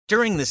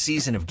During the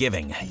season of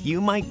giving,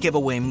 you might give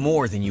away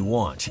more than you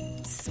want.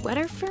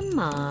 Sweater for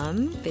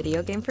Mom,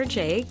 video game for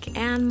Jake,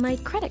 and my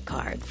credit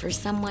card for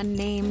someone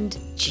named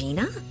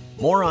Gina?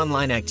 More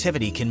online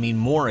activity can mean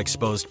more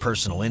exposed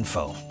personal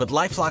info, but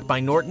LifeLock by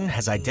Norton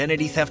has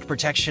identity theft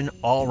protection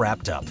all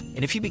wrapped up.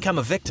 And if you become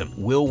a victim,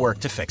 we'll work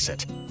to fix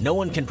it. No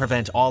one can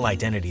prevent all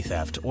identity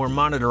theft or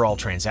monitor all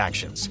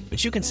transactions,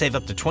 but you can save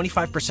up to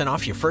 25%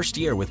 off your first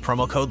year with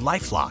promo code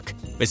LifeLock.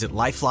 Visit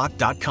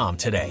LifeLock.com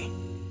today.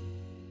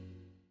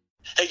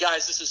 Hey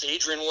guys, this is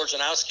Adrian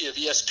Wojnarowski of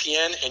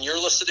ESPN, and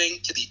you're listening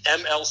to the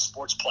ML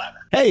Sports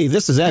Platter. Hey,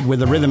 this is Ed with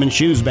the Rhythm and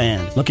Shoes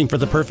Band. Looking for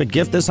the perfect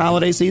gift this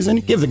holiday season?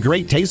 Give the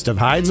great taste of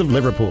Hyde's of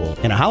Liverpool.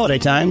 In a holiday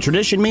time,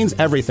 tradition means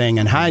everything,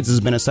 and Hyde's has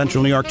been a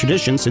Central New York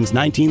tradition since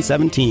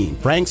 1917.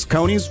 Franks,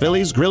 Coney's,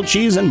 Phillies, grilled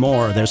cheese, and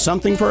more. There's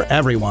something for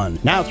everyone.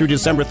 Now through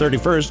December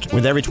 31st,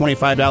 with every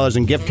 $25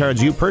 in gift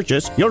cards you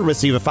purchase, you'll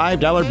receive a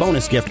 $5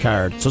 bonus gift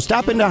card. So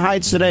stop into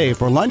Hyde's today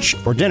for lunch,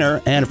 for dinner,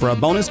 and for a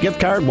bonus gift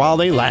card while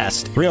they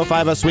last.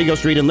 305 Oswego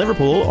Street in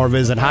Liverpool, or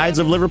visit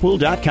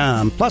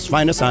hydesofliverpool.com. Plus,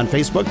 find us on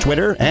Facebook,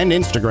 Twitter, and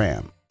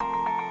Instagram.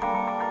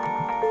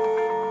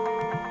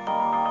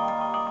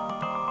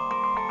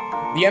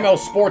 The ML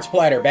Sports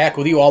Platter, back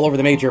with you all over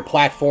the major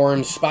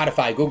platforms: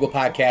 Spotify, Google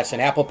Podcasts, and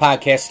Apple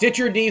Podcasts,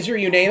 Stitcher, Deezer,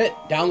 you name it.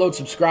 Download,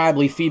 subscribe,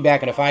 leave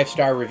feedback, and a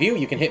 5-star review.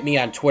 You can hit me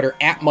on Twitter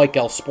at Mike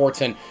L.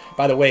 Sports. And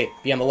by the way,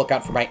 be on the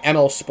lookout for my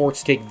ML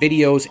Sports Take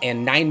videos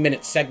and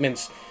 9-minute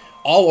segments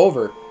all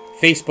over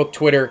Facebook,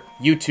 Twitter,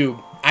 YouTube,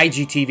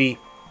 IGTV,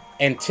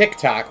 and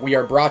TikTok. We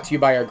are brought to you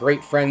by our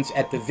great friends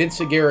at the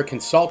Vince Aguirre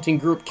Consulting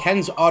Group,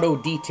 Ken's Auto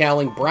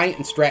Detailing, Bryant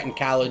and Stratton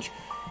College,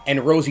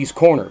 and Rosie's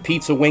Corner.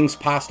 Pizza, wings,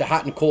 pasta,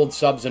 hot and cold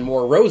subs, and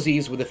more.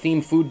 Rosie's with the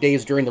themed food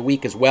days during the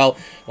week as well,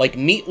 like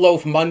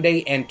Meatloaf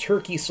Monday and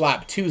Turkey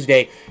Slop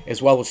Tuesday, as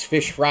well as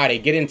Fish Friday.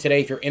 Get in today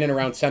if you're in and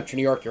around Central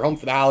New York, you're home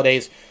for the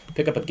holidays.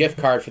 Pick up a gift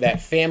card for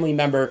that family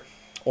member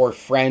or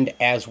friend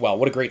as well.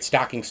 What a great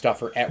stocking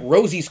stuffer at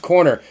Rosie's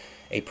Corner,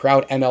 a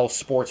proud ML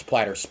Sports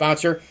Platter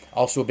sponsor.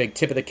 Also a big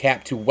tip of the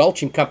cap to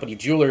Welch & Company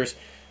Jewelers.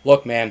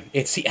 Look, man,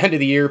 it's the end of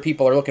the year.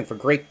 People are looking for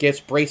great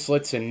gifts,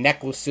 bracelets and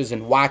necklaces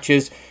and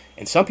watches.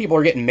 And some people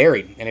are getting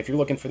married. And if you're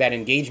looking for that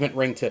engagement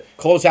ring to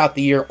close out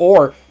the year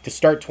or to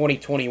start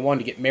 2021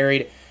 to get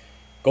married,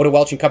 go to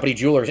Welch & Company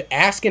Jewelers.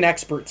 Ask an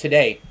expert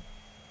today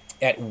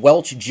at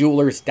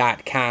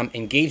welchjewelers.com.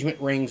 Engagement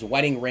rings,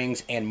 wedding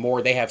rings, and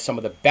more. They have some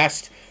of the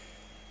best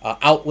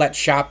outlet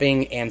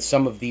shopping and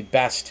some of the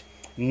best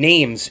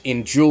names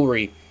in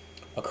jewelry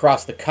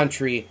across the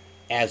country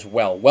as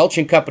well. Welch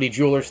 & Company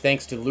Jewelers,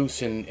 thanks to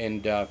Luce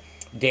and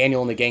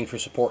Daniel and the gang for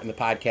supporting the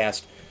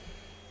podcast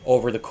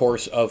over the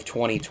course of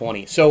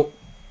 2020. So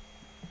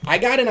I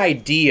got an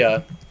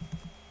idea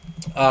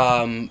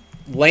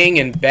laying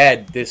in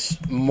bed this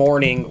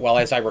morning, well,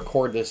 as I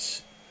record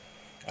this,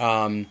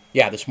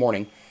 this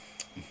morning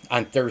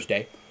on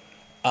Thursday.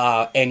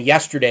 And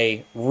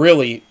yesterday,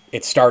 really,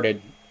 it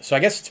started. So I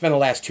guess it's been the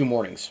last 2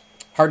 mornings.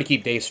 Hard to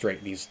keep days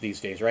straight these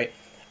days, right?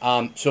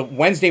 So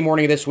Wednesday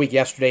morning of this week,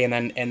 yesterday, and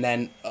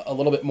then a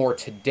little bit more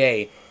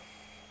today.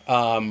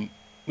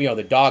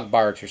 The dog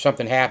barks or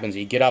something happens,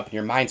 you get up and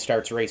your mind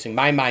starts racing.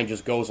 My mind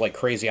just goes like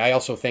crazy. I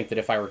also think that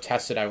if I were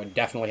tested, I would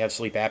definitely have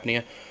sleep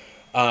apnea.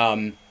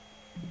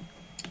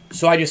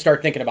 So I just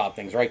start thinking about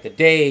things, right? The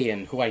day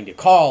and who I need to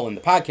call and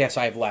the podcasts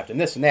I have left and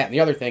this and that and the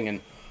other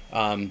thing.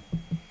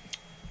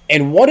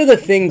 And one of the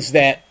things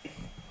that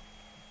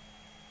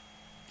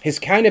has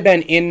kind of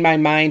been in my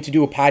mind to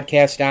do a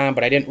podcast on,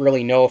 but I didn't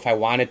really know if I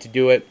wanted to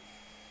do it.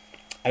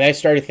 And I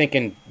started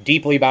thinking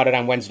deeply about it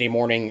on Wednesday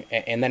morning,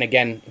 and then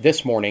again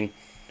this morning,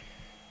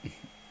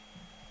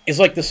 is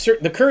like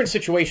the current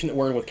situation that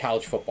we're in with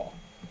college football.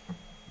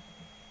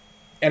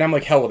 And I'm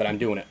like, hell with it, I'm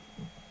doing it.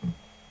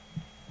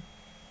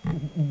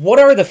 What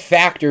are the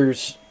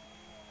factors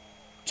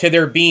to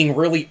there being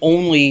really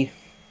only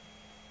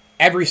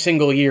every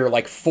single year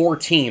like 4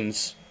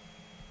 teams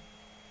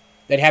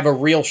that have a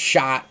real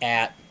shot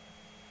at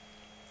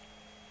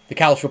the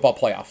college football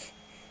playoff,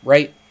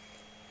 right?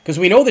 Because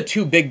we know the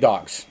 2 big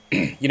dogs.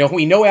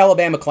 We know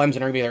Alabama, Clemson are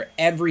going to be there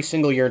every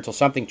single year until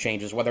something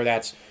changes, whether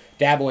that's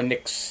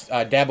Dabo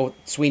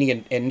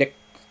Swinney and Nick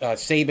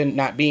Saban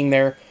not being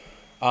there.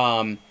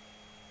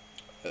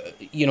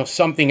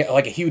 Something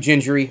like a huge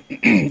injury.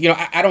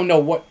 I don't know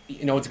what,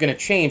 it's going to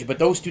change, but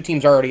those 2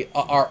 teams already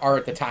are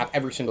at the top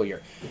every single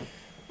year.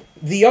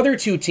 The other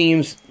 2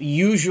 teams,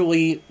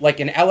 usually, like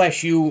an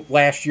LSU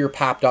last year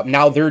popped up.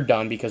 Now they're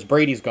done because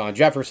Brady's gone,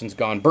 Jefferson's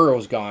gone,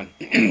 Burrow's gone.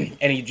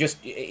 And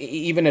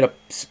even at a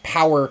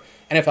power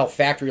NFL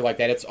factory like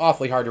that, it's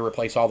awfully hard to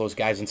replace all those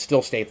guys and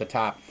still stay at the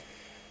top.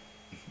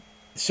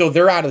 So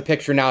they're out of the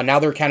picture now. Now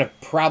they're kind of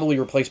probably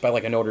replaced by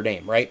like a Notre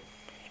Dame, right?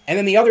 And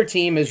then the other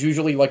team is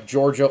usually like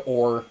Georgia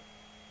or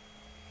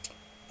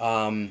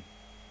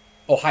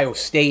Ohio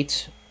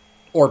State,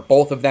 or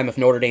both of them if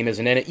Notre Dame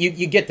isn't in it.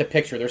 You get the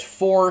picture. There's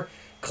 4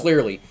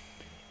 clearly.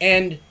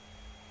 And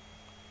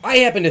I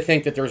happen to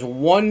think that there's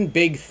one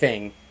big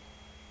thing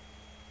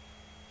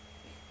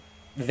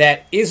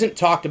that isn't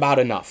talked about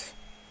enough.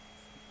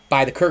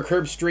 by the Kirk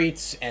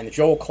Herbstreits and the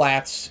Joel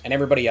Klatts and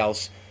everybody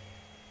else.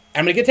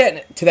 I'm going to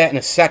get to that in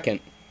a second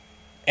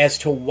as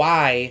to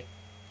why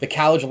the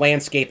college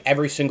landscape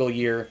every single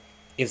year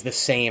is the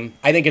same.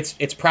 I think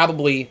it's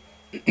probably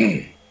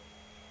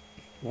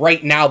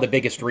right now the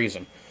biggest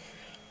reason.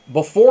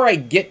 Before I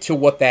get to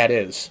what that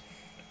is,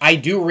 I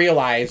do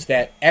realize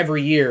that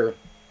every year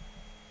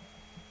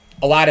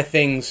a lot of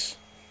things,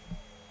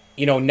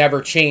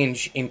 never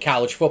change in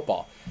college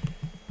football.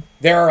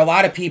 There are a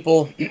lot of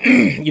people,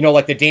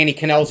 like the Danny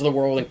Cannells of the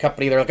world and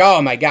company. They're like,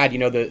 oh my God, you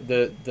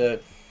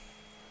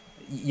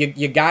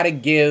got to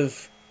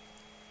give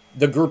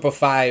the Group of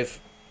Five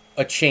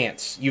a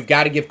chance. You've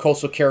got to give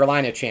Coastal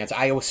Carolina a chance,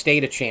 Iowa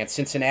State a chance,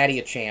 Cincinnati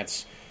a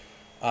chance.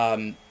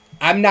 I'm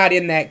not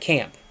in that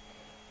camp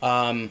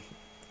because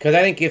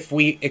I think if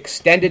we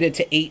extended it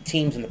to 8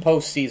 teams in the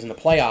postseason,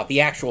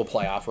 the actual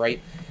playoff,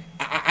 right?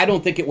 I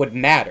don't think it would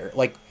matter.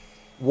 Like,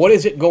 what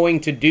is it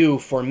going to do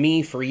for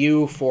me, for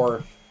you,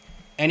 for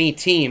any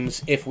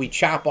teams if we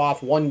chop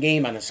off one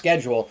game on the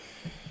schedule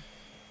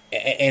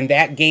and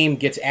that game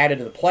gets added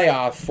to the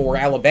playoff for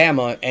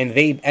Alabama and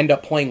they end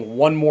up playing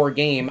one more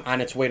game on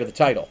its way to the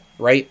title,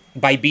 right?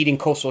 By beating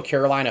Coastal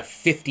Carolina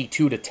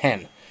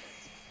 52-10.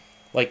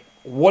 Like,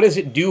 what does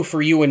it do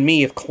for you and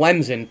me if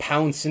Clemson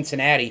pounds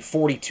Cincinnati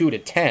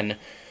 42-10?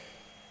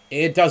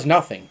 It does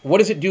nothing. What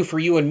does it do for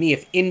you and me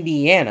if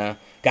Indiana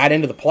got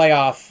into the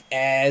playoff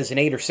as an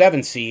 8 or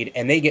 7 seed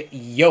and they get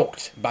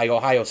yoked by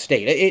Ohio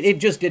State?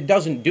 It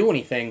doesn't do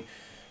anything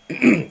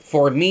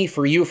for me,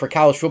 for you, for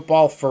college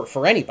football,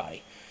 for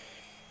anybody.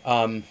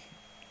 I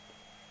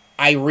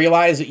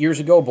realized that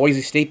years ago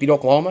Boise State beat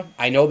Oklahoma.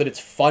 I know that it's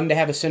fun to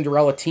have a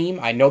Cinderella team.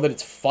 I know that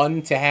it's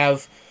fun to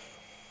have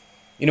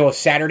a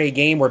Saturday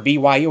game where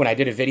BYU, and I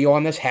did a video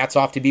on this, hats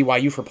off to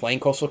BYU for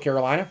playing Coastal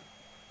Carolina.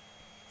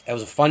 It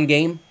was a fun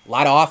game, a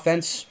lot of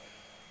offense.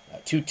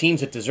 2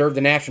 teams that deserve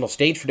the national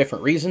stage for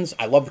different reasons.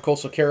 I love the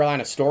Coastal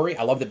Carolina story.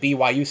 I love that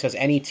BYU says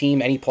any team,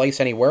 any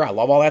place, anywhere. I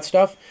love all that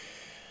stuff.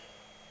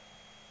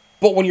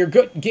 But when you're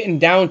getting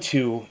down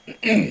to,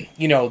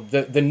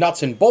 the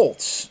nuts and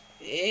bolts,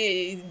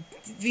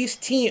 these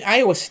teams,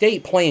 Iowa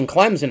State playing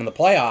Clemson in the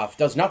playoff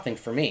does nothing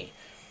for me.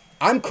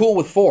 I'm cool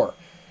with 4.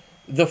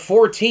 The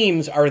 4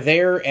 teams are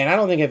there, and I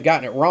don't think I've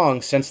gotten it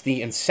wrong since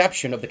the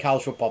inception of the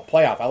college football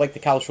playoff. I like the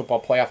college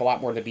football playoff a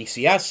lot more than the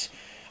BCS.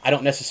 I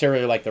don't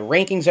necessarily like the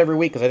rankings every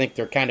week because I think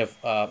they're kind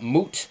of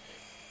moot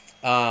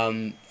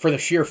for the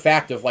sheer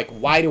fact of, like,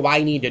 why do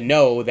I need to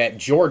know that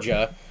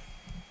Georgia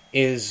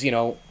is,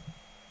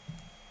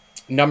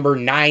 number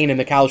 9 in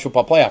the college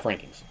football playoff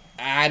rankings?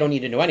 I don't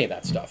need to know any of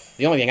that stuff.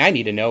 The only thing I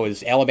need to know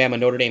is Alabama,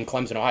 Notre Dame,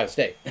 Clemson, Ohio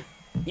State.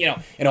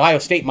 And Ohio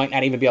State might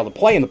not even be able to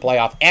play in the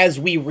playoff as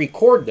we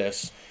record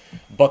this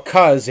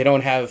because they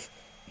don't have,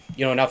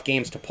 enough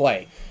games to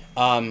play.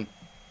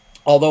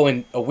 Although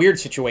in a weird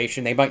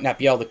situation, they might not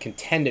be able to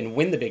contend and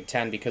win the Big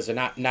Ten because there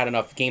are not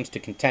enough games to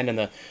contend in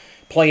the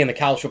play in the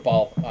college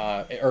football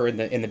or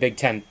in the Big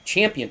Ten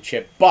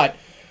championship. But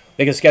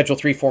they can schedule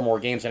 3-4 more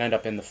games and end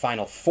up in the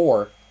Final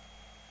Four,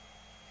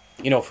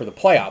 for the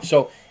playoffs.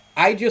 So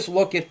I just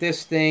look at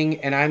this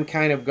thing and I'm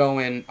kind of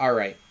going, all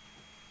right,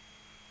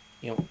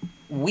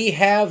 we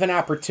have an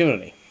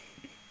opportunity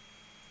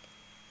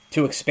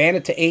to expand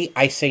it to 8.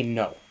 I say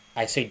no.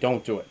 I say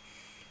don't do it.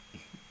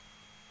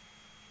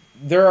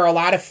 There are a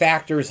lot of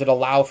factors that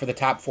allow for the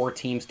top 4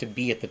 teams to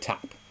be at the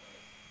top.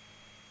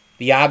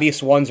 The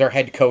obvious ones are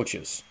head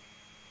coaches.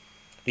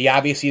 The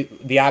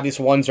obvious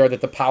ones are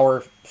that the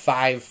Power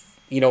 5,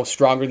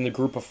 stronger than the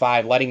Group of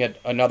 5, letting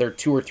another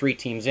 2 or 3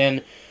 teams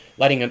in,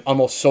 letting an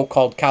almost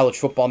so-called college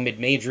football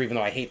mid-major, even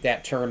though I hate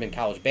that term in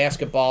college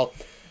basketball,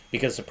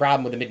 because the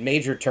problem with the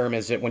mid-major term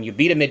is that when you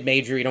beat a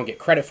mid-major, you don't get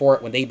credit for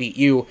it. When they beat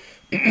you,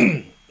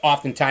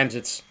 oftentimes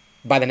it's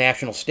by the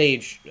national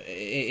stage,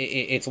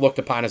 it's looked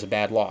upon as a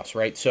bad loss,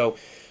 right? So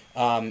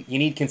you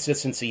need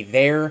consistency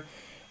there.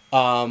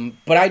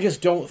 But I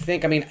just don't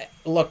think,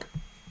 look,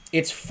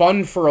 it's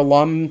fun for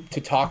alum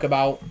to talk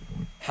about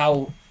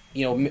how,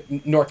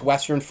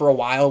 Northwestern for a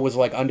while was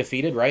like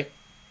undefeated, right?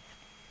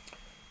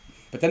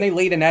 But then they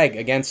laid an egg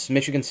against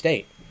Michigan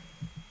State,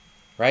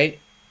 right?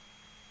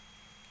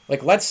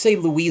 Like, let's say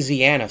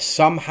Louisiana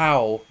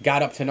somehow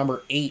got up to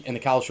number 8 in the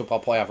college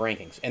football playoff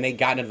rankings, and they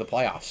got into the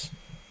playoffs.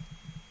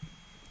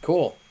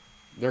 Cool.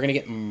 They're going to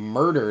get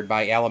murdered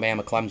by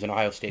Alabama, Clemson,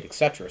 Ohio State,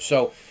 etc.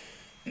 So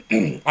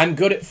I'm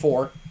good at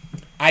 4.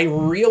 I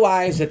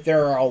realize that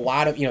there are a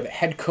lot of, the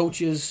head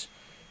coaches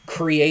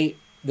create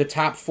the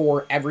top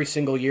 4 every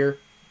single year.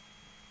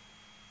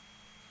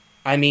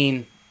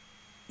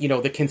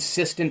 The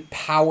consistent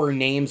power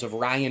names of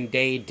Ryan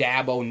Day,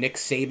 Dabo, Nick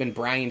Saban,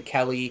 Brian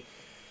Kelly,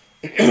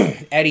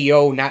 Eddie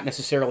O, not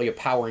necessarily a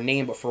power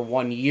name, but for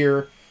 1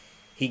 year,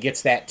 he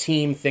gets that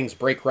team. Things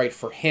break right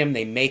for him.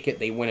 They make it.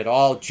 They win it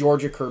all.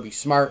 Georgia, Kirby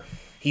Smart.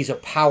 He's a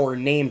power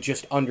name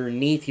just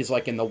underneath. He's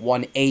like in the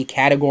 1A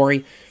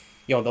category.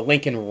 The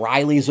Lincoln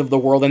Rileys of the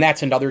world. And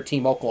that's another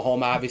team.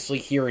 Oklahoma, obviously,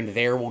 here and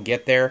there will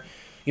get there.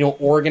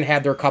 Oregon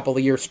had their couple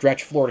of year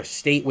stretch. Florida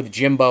State with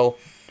Jimbo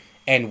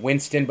and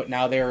Winston, but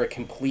now they're a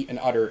complete and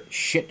utter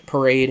shit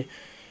parade.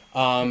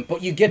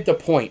 But you get the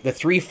point. The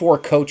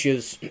 3-4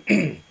 coaches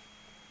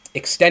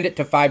extend it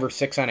to 5 or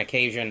 6 on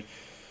occasion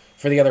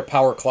for the other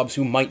power clubs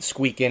who might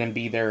squeak in and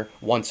be there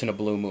once in a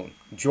blue moon.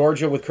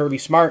 Georgia with Kirby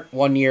Smart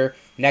 1 year.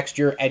 Next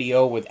year, Eddie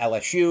O with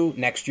LSU.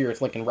 Next year,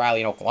 it's Lincoln Riley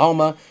in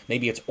Oklahoma.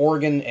 Maybe it's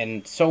Oregon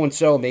and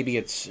so. Maybe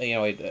it's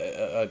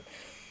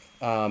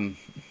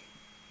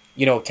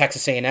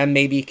Texas A&M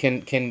maybe can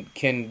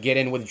get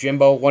in with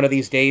Jimbo one of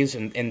these days,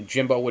 and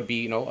Jimbo would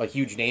be a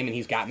huge name, and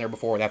he's gotten there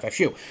before with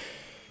FSU.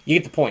 You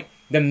get the point.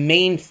 The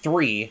main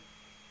 3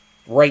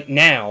 right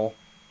now,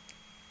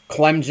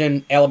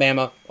 Clemson,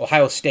 Alabama,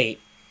 Ohio State,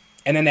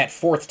 and then that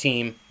 4th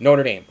team,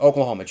 Notre Dame,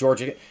 Oklahoma,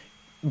 Georgia.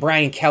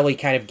 Brian Kelly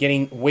kind of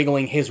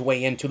wiggling his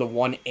way into the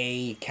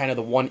 1A, kind of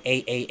the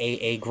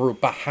 1A group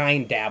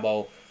behind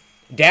Dabo.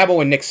 Dabo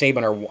and Nick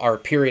Saban are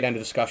period end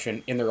of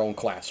discussion in their own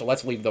class, so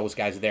let's leave those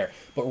guys there.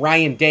 But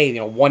Ryan Day,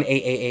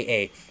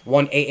 1A,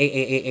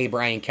 1A,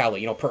 Brian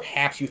Kelly,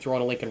 perhaps you throw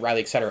in a Lincoln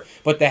Riley, etc.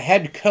 But the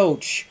head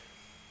coach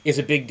is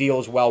a big deal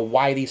as well,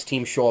 why these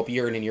teams show up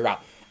year in and year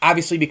out.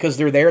 Obviously, because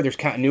they're there's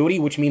continuity,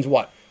 which means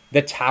what?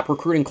 The top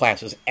recruiting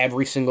classes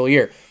every single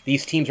year.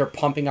 These teams are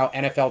pumping out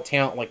NFL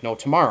talent like no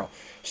tomorrow.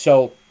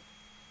 So,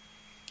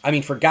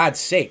 for God's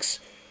sakes,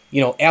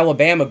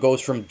 Alabama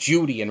goes from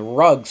Judy and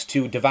Ruggs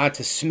to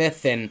Devonta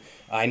Smith, and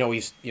I know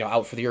he's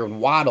out for the year,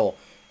 and Waddle,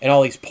 and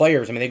all these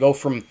players. They go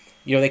from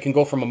they can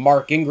go from a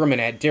Mark Ingram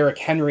and a Derrick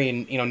Henry,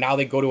 and now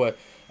they go to a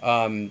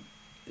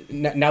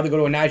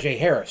Najee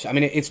Harris.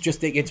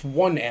 It's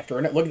one after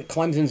another. Look at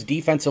Clemson's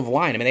defensive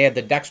line. They had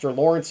the Dexter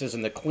Lawrences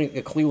and the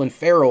Cleveland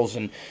Farrells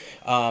and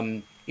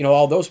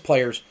all those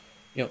players.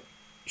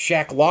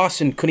 Shaq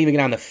Lawson couldn't even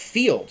get on the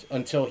field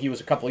until he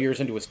was a couple of years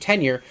into his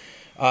tenure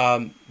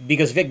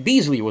because Vic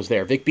Beasley was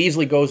there. Vic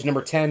Beasley goes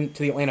number 10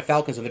 to the Atlanta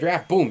Falcons in the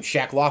draft. Boom,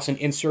 Shaq Lawson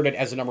inserted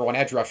as the number 1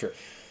 edge rusher.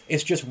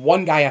 It's just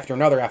one guy after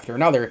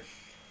another.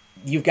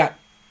 You've got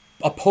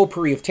a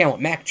potpourri of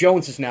talent. Mac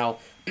Jones is now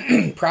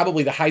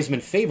probably the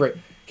Heisman favorite.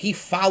 He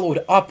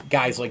followed up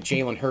guys like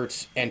Jalen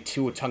Hurts and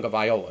Tua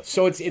Tagovailoa.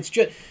 So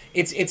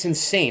it's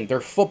insane.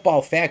 They're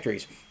football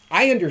factories.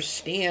 I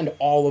understand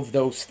all of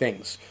those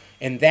things,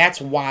 and that's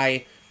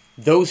why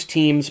those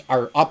teams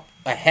are up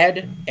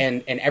ahead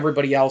and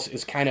everybody else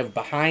is kind of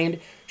behind.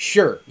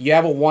 Sure, you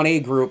have a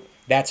 1A group.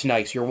 That's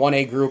nice. Your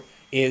 1A group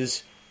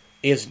is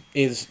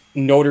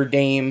Notre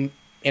Dame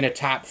in a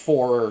top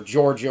 4, or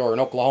Georgia, or in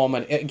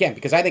Oklahoma. Again,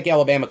 because I think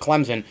Alabama,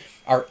 Clemson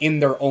are in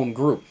their own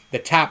group. The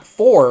top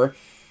 4,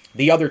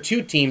 the other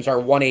 2 teams are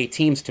 1A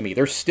teams to me.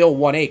 They're still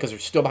 1A because they're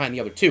still behind the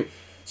other 2.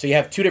 So you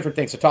have 2 different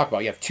things to talk about.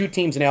 You have 2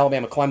 teams in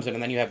Alabama, Clemson,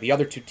 and then you have the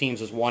other 2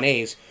 teams as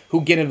 1As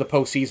who get into the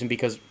postseason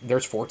because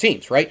there's 4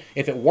 teams, right?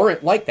 If it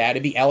weren't like that,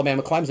 it'd be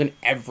Alabama, Clemson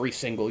every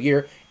single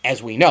year,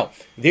 as we know.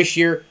 This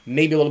year,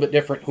 maybe a little bit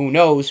different. Who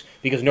knows?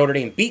 Because Notre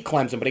Dame beat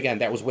Clemson, but again,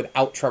 that was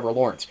without Trevor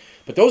Lawrence.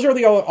 But those are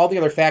all the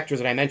other factors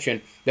that I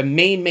mentioned, the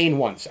main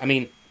ones.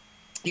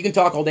 You can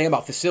talk all day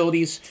about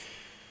facilities.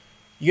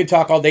 You can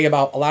talk all day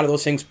about a lot of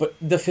those things, but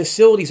the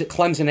facilities at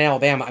Clemson and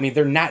Alabama,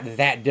 they're not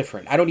that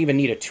different. I don't even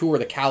need a tour of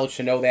the college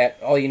to know that.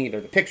 All you need are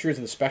the pictures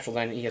and the specials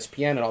on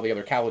ESPN and all the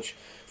other college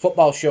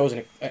football shows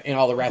and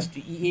all the rest.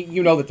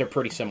 You know that they're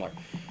pretty similar.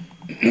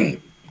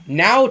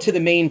 Now to the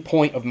main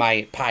point of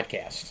my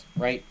podcast,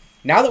 right?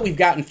 Now that we've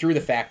gotten through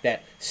the fact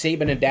that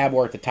Saban and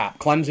Dabo are at the top,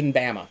 Clemson and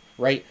Bama,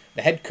 right?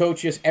 The head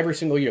coaches every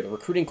single year. The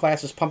recruiting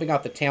classes pumping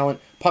out the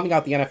talent, pumping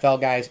out the NFL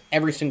guys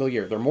every single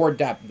year. They're more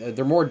depth.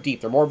 They're more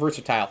deep. They're more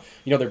versatile.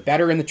 They're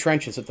better in the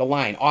trenches at the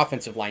line,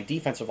 offensive line,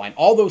 defensive line.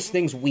 All those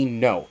things we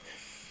know.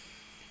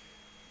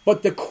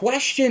 But the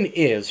question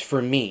is,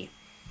 for me,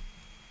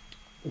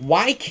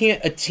 why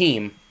can't a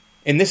team,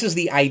 and this is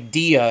the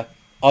idea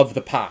of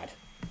the pod,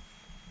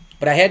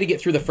 but I had to get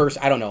through the first,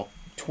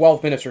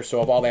 12 minutes or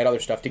so of all that other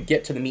stuff to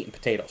get to the meat and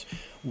potatoes.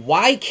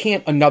 Why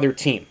can't another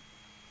team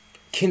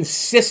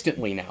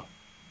consistently now?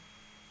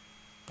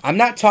 I'm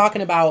not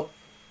talking about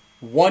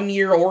 1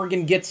 year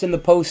Oregon gets in the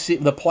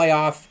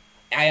playoff,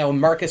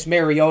 Marcus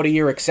Mariota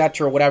year,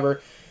 etc.,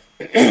 whatever,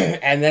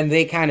 and then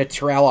they kind of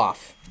trail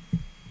off. I'm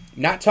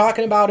not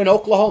talking about an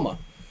Oklahoma,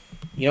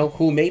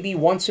 who maybe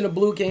once in a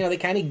blue game, they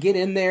kind of get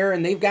in there,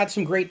 and they've got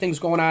some great things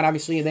going on.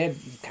 Obviously, they had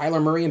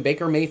Kyler Murray and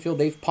Baker Mayfield.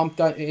 They've pumped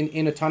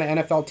in a ton of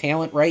NFL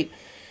talent, right?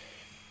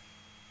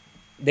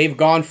 They've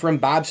gone from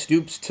Bob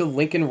Stoops to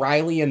Lincoln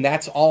Riley, and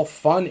that's all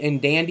fun and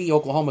dandy.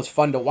 Oklahoma's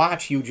fun to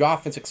watch, huge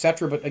offense,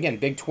 etc. But again,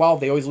 Big 12,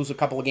 they always lose a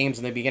couple of games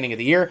in the beginning of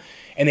the year,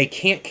 and they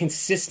can't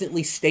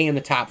consistently stay in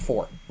the top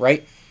 4,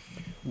 right?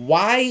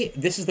 Why?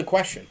 This is the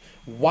question.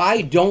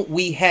 Why don't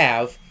we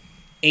have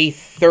a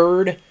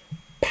third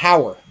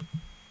power?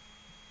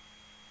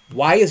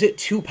 Why is it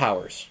 2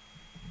 powers?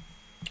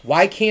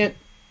 Why can't,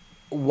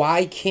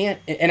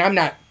 and I'm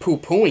not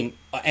poo-pooing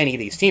any of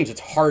these teams. It's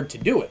hard to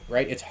do it,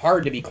 right? It's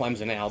hard to be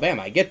Clemson and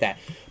Alabama. I get that.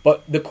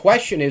 But the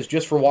question is,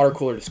 just for water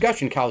cooler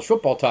discussion, college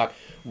football talk,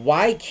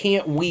 why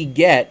can't we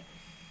get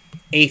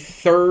a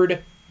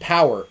third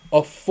power,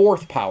 a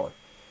fourth power?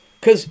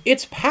 Because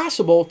it's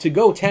possible to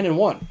go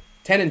 10-1,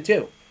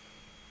 10-2.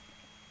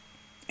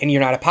 and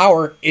you're not a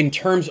power in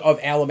terms of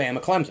Alabama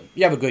Clemson.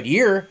 You have a good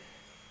year.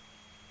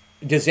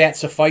 Does that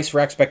suffice for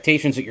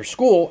expectations at your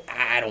school?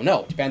 I don't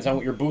know. It depends on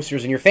what your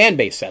boosters and your fan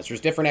base says. There's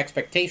different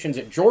expectations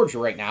at Georgia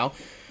right now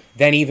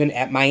than even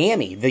at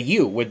Miami, the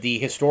U, with the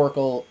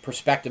historical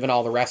perspective and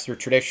all the rest of their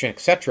tradition,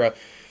 etc.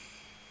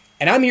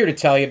 And I'm here to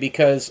tell you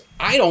because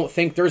I don't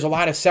think there's a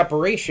lot of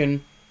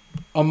separation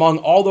among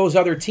all those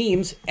other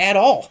teams at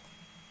all.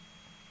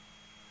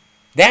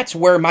 That's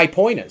where my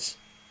point is.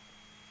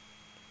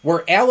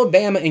 Where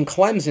Alabama and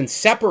Clemson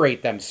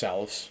separate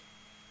themselves.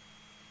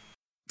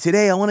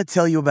 Today, I want to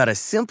tell you about a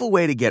simple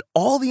way to get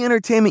all the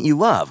entertainment you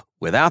love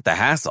without the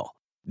hassle.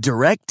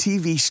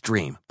 DirecTV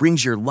Stream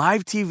brings your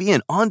live TV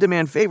and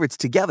on-demand favorites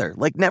together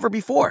like never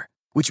before,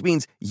 which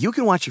means you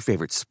can watch your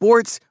favorite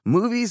sports,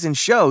 movies, and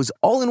shows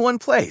all in one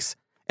place.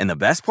 And the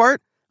best part?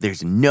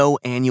 There's no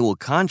annual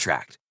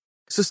contract.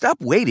 So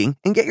stop waiting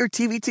and get your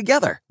TV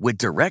together with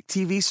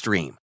DirecTV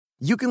Stream.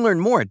 You can learn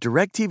more at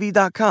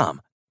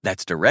DirecTV.com.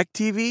 That's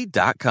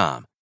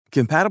DirecTV.com.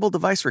 Compatible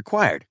device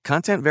required.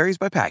 Content varies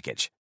by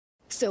package.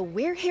 So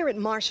we're here at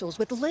Marshall's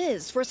with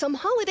Liz for some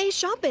holiday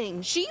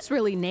shopping. She's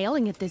really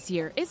nailing it this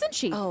year, isn't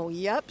she? Oh,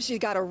 yep. She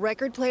got a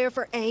record player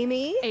for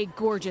Amy. A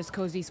gorgeous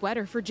cozy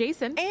sweater for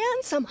Jason.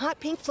 And some hot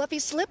pink fluffy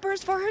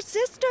slippers for her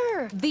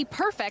sister. The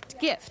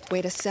perfect gift.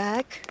 Wait a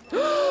sec.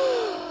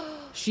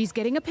 She's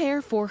getting a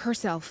pair for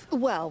herself.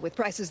 Well, with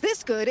prices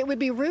this good, it would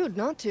be rude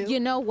not to. You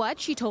know what?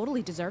 She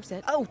totally deserves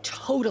it. Oh,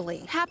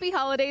 totally. Happy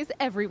holidays,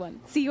 everyone.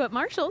 See you at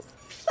Marshall's.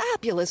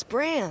 Fabulous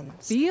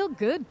brands. Feel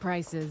good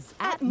prices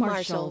at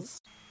Marshall's.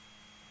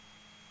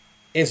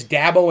 Is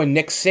Dabo and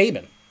Nick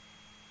Saban.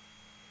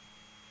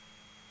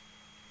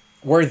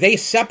 Where they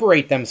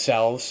separate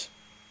themselves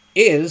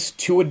is,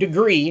 to a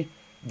degree,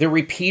 the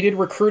repeated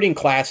recruiting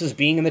classes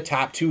being in the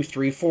top 2,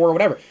 3, 4,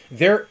 whatever.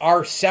 There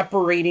are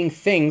separating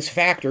things,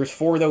 factors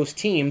for those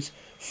teams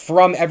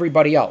from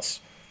everybody else.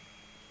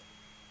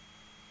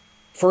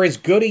 For as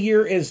good a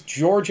year as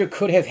Georgia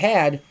could have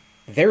had,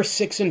 they're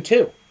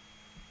 6-2.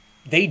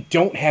 They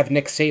don't have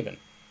Nick Saban.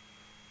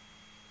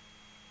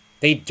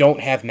 They don't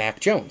have Mac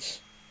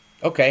Jones.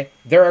 Okay,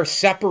 there are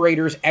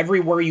separators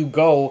everywhere you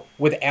go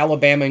with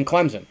Alabama and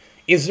Clemson.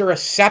 Is there a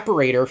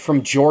separator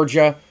from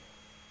Georgia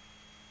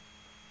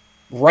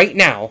right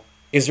now?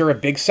 Is there a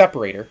big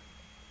separator?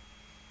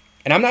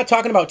 And I'm not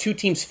talking about two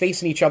teams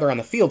facing each other on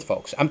the field,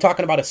 folks. I'm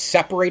talking about a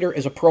separator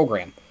as a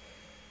program.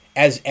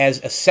 As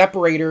a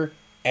separator,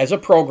 as a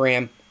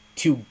program,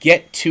 to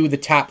get to the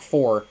top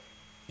 4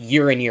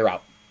 year in, year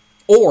out.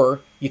 Or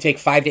you take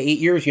 5 to 8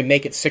 years, you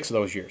make it 6 of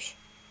those years.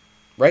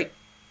 Right?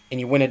 And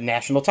you win a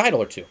national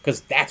title or 2.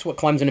 Because that's what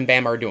Clemson and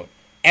Bama are doing.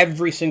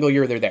 Every single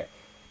year they're there.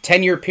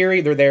 10-year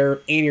period, they're there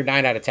 8 or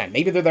 9 out of 10.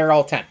 Maybe they're there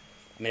all 10. I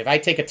mean, if I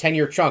take a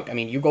 10-year chunk,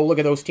 you go look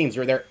at those teams.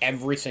 They're there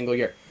every single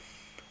year.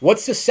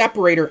 What's the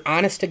separator,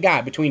 honest to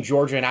God, between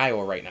Georgia and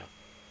Iowa right now?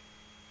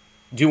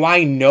 Do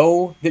I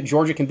know that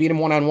Georgia can beat them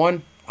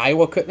one-on-one?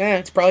 Iowa could.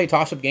 It's probably a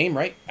toss-up game,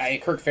 right?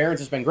 Kirk Ferentz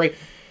has been great.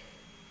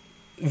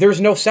 There's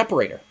no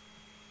separator.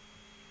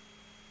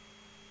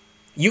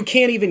 You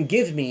can't even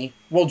give me,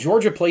 well,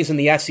 Georgia plays in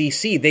the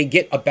SEC. They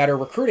get a better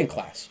recruiting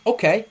class.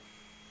 Okay.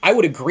 I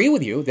would agree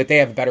with you that they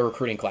have better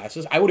recruiting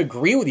classes. I would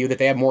agree with you that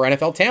they have more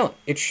NFL talent.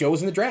 It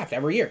shows in the draft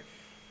every year.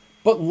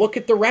 But look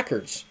at the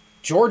records.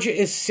 Georgia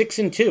is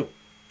 6-2.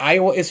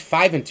 Iowa is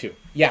 5-2.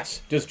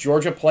 Yes, does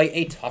Georgia play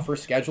a tougher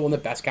schedule in the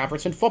best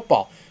conference in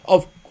football?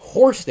 Of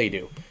course they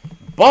do.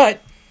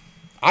 But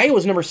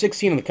Iowa's number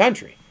 16 in the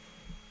country.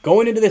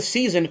 Going into this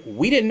season,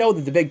 we didn't know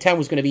that the Big Ten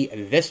was going to be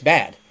this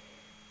bad.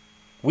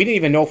 We didn't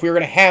even know if we were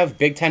going to have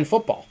Big Ten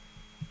football.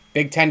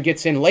 Big Ten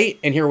gets in late,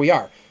 and here we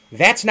are.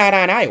 That's not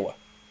on Iowa.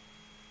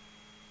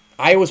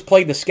 Iowa's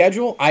played the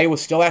schedule. Iowa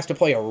still has to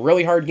play a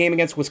really hard game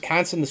against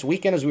Wisconsin this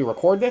weekend as we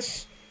record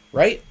this,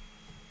 right?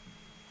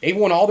 They've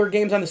won all their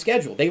games on the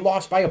schedule. They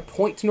lost by a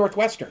point to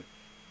Northwestern.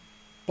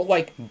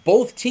 But,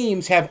 both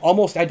teams have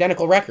almost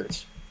identical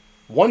records.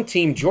 One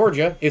team,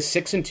 Georgia, is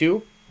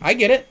 6-2. I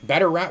get it.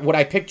 Better route. Would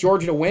I pick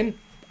Georgia to win?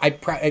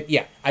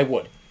 Yeah, I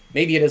would.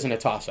 Maybe it isn't a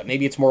toss-up.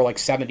 Maybe it's more like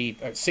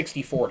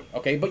 60-40,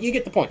 okay? But you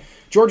get the point.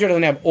 Georgia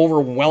doesn't have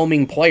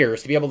overwhelming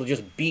players to be able to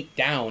just beat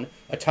down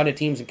a ton of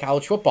teams in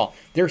college football.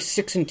 They're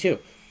 6-2.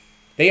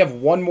 They have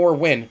one more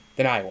win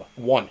than Iowa.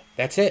 One.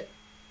 That's it.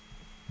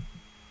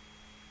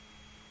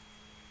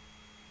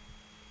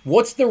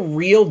 What's the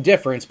real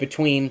difference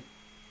between,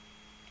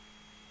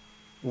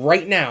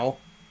 right now,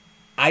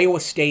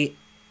 Iowa State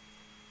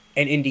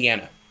and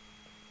Indiana?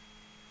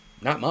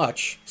 Not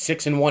much.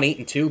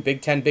 6-1, 8-2,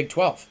 Big 10, Big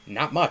 12.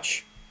 Not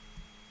much.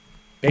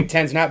 Big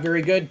 10's not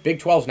very good. Big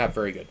 12's not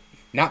very good.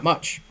 Not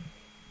much.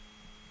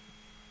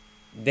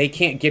 They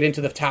can't get into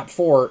the top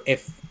 4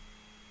 if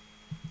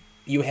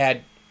you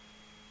had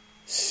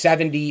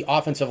 70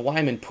 offensive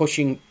linemen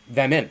pushing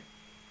them in.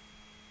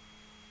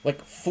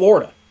 Like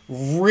Florida.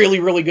 Really,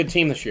 really good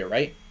team this year,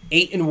 right?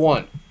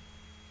 8-1.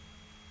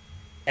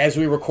 As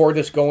we record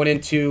this, going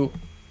into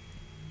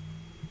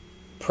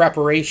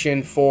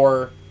preparation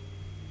for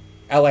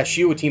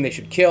LSU, a team they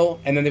should kill,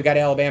 and then they've got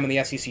Alabama in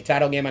the SEC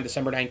title game on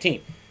December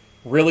 19th.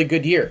 Really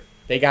good year.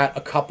 They got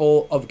a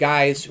couple of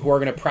guys who are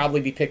going to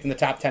probably be picked in the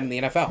top 10 in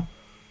the NFL.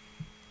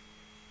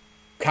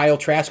 Kyle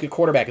Trask, at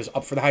quarterback, is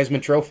up for the Heisman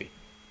Trophy.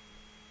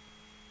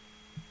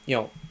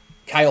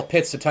 Kyle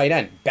Pitts, the tight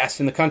end,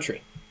 best in the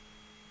country.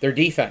 Their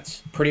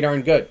defense, pretty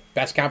darn good.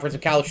 Best conference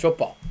in college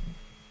football.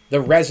 The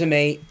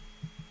resume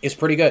is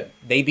pretty good.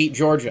 They beat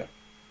Georgia.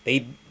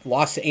 They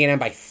lost to A&M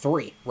by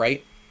 3,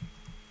 right?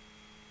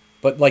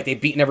 But,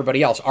 they've beaten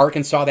everybody else.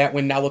 Arkansas, that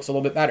win now looks a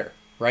little bit better,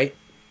 right?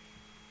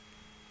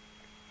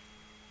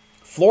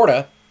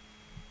 Florida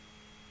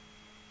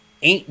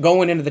ain't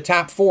going into the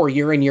top 4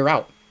 year in, year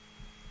out.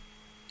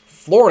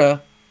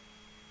 Florida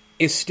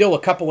is still a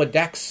couple of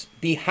decks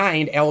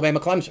behind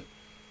Alabama, Clemson.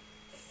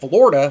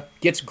 Florida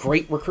gets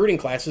great recruiting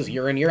classes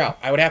year in, year out.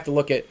 I would have to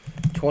look at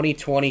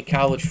 2020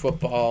 college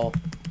football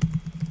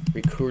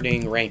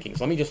recruiting rankings.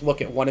 Let me just look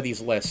at one of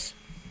these lists.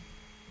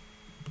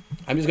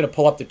 I'm just going to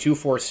pull up the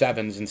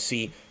 247s and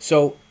see.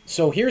 So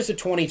here's the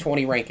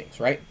 2020 rankings,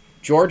 right?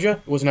 Georgia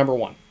was number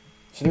 1.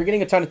 So they're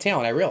getting a ton of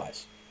talent, I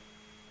realize.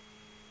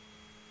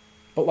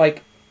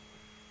 But,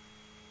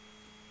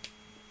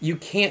 you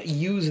can't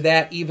use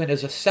that even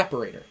as a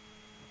separator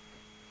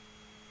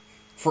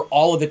for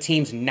all of the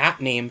teams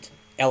not named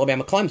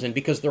Alabama, Clemson,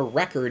 because their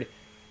record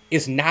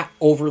is not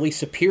overly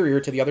superior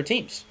to the other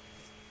teams.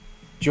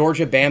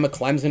 Georgia, Bama,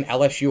 Clemson,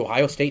 LSU,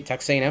 Ohio State,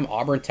 Texas A&M,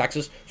 Auburn,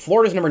 Texas.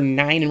 Florida's number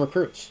 9 in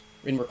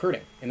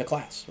recruiting in the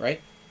class, right?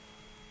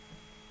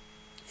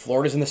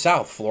 Florida's in the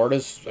South.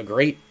 Florida's a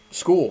great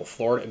school.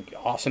 Florida,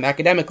 awesome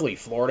academically.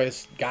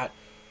 Florida's got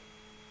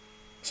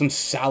some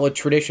solid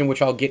tradition,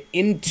 which I'll get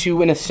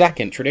into in a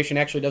second. Tradition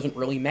actually doesn't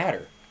really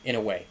matter, in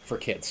a way, for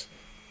kids.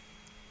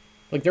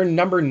 They're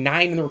number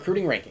 9 in the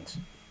recruiting rankings.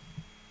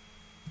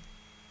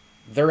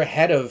 They're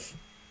ahead of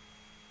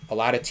a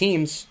lot of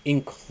teams,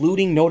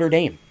 including Notre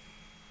Dame.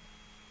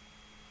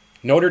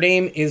 Notre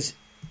Dame is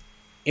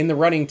in the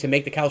running to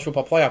make the college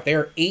football playoff. They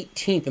are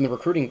 18th in the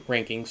recruiting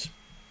rankings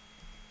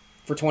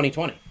for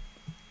 2020.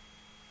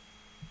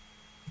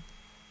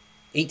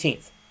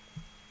 18th.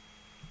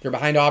 They're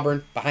behind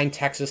Auburn, behind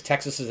Texas.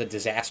 Texas is a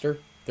disaster.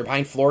 They're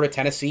behind Florida,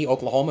 Tennessee,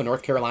 Oklahoma,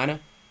 North Carolina.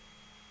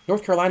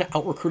 North Carolina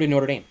out-recruited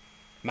Notre Dame.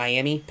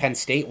 Miami, Penn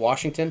State,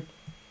 Washington.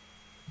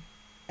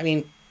 I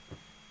mean,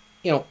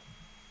 you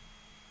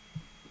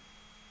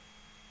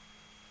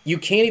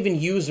can't even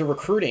use the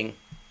recruiting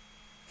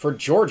for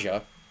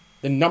Georgia,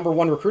 the number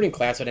 1 recruiting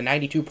class at a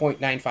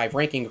 92.95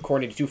 ranking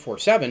according to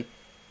 247.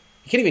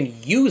 You can't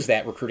even use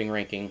that recruiting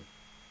ranking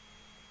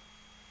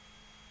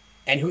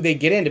and who they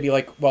get in to be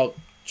well,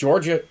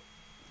 Georgia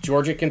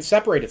can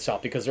separate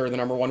itself because they're the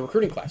number 1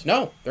 recruiting class.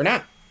 No, they're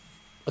not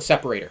a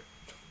separator.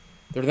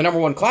 They're the number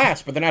 1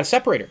 class, but they're not a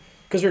separator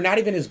because they're not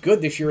even as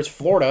good this year as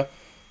Florida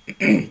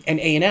and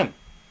A&M.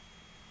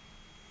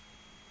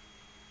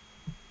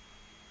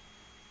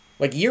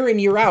 Year in,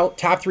 year out,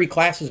 top 3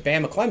 classes,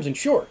 Bama, Clemson,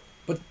 sure.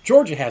 But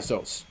Georgia has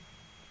those.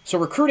 So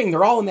recruiting,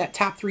 they're all in that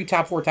top 3,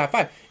 top 4, top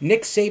 5.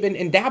 Nick Saban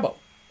and Dabo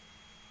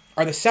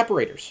are the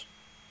separators.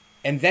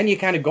 And then you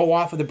kind of go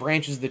off of the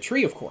branches of the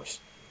tree, of course.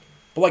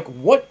 But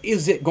what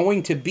is it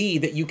going to be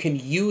that you can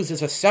use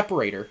as a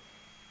separator?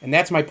 And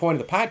that's my point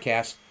of the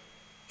podcast,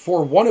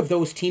 for one of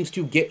those teams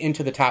to get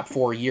into the top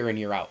 4 year in,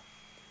 year out.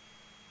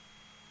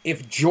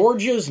 If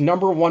Georgia's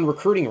number 1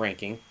 recruiting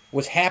ranking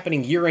was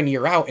happening year in,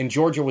 year out, and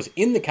Georgia was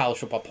in the college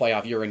football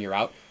playoff year in, year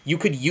out, you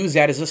could use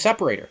that as a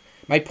separator.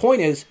 My point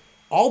is,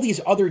 all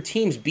these other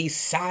teams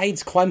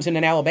besides Clemson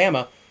and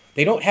Alabama,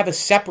 they don't have a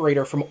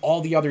separator from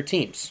all the other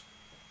teams.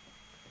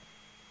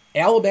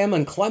 Alabama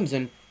and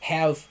Clemson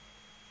have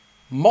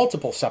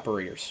multiple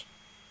separators.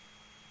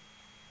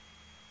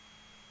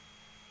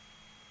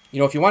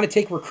 If you want to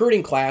take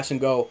recruiting class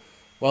and go,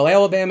 well,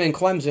 Alabama and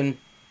Clemson,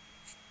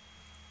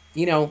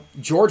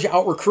 Georgia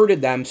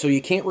out-recruited them, so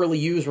you can't really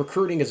use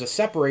recruiting as a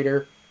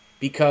separator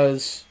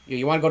because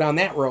you want to go down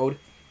that road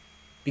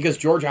because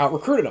Georgia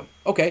out-recruited them.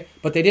 Okay,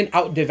 but they didn't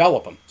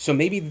out-develop them, so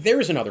maybe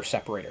there's another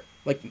separator.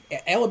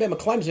 Alabama,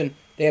 Clemson,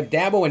 they have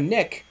Dabo and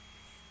Nick.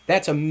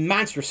 That's a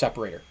monster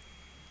separator.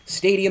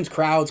 Stadiums,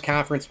 crowds,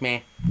 conference,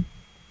 meh.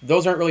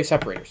 Those aren't really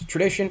separators.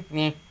 Tradition,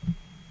 meh.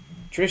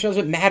 Tradition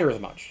doesn't matter as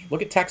much.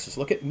 Look at Texas.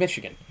 Look at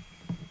Michigan.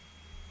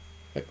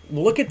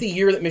 Look at the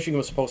year that Michigan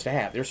was supposed to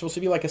have. They're supposed to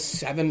be a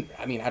 7.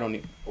 I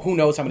mean, who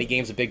knows how many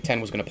games the Big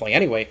Ten was going to play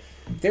anyway.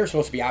 They're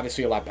supposed to be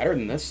obviously a lot better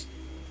than this.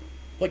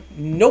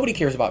 Nobody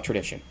cares about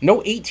tradition. No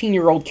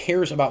 18-year-old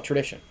cares about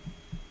tradition.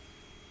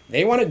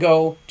 They want to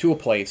go to a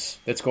place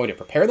that's going to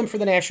prepare them for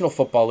the National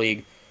Football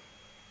League.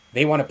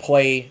 They want to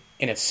play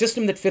in a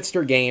system that fits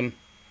their game.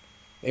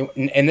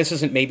 And this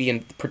isn't maybe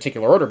in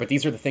particular order, but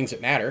these are the things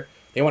that matter.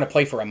 They want to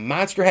play for a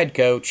monster head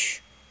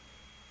coach,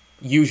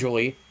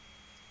 usually.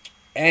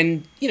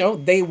 And,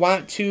 they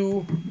want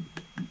to,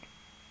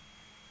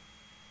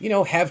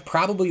 have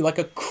probably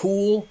a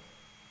cool,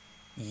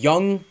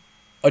 young,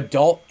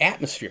 adult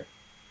atmosphere.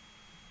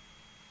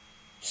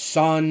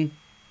 Sun,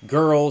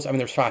 girls,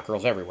 there's hot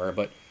girls everywhere,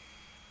 but,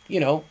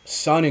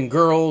 sun and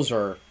girls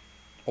or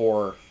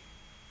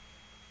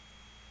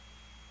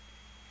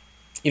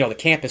the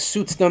campus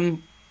suits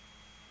them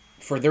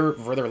for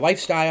their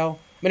lifestyle.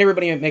 I mean,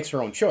 everybody makes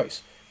their own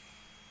choice.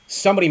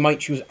 Somebody might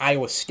choose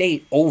Iowa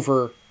State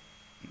over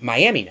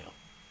Miami now.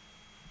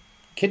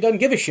 Kid doesn't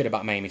give a shit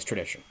about Miami's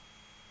tradition.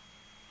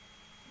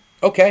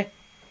 Okay.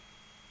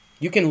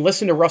 You can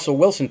listen to Russell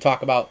Wilson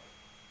talk about,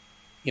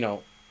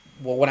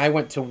 when I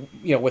went to,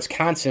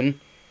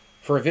 Wisconsin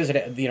for a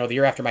visit, the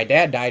year after my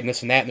dad died and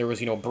this and that, and there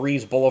was,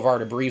 Breeze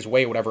Boulevard or Breeze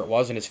Way, whatever it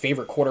was, and his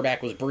favorite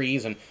quarterback was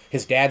Breeze, and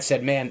his dad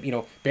said, man,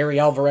 Barry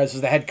Alvarez is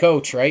the head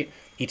coach, right?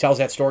 He tells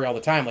that story all the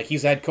time. Like,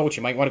 he's the head coach.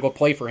 You might want to go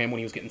play for him when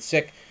he was getting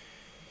sick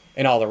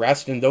and all the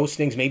rest. And those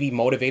things maybe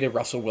motivated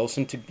Russell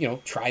Wilson to,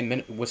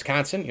 try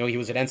Wisconsin. He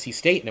was at NC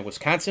State and at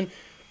Wisconsin.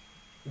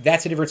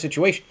 That's a different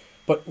situation.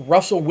 But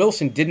Russell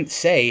Wilson didn't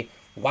say,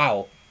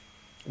 wow,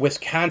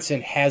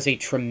 Wisconsin has a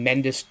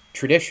tremendous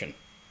tradition.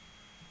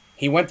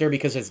 He went there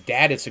because his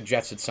dad had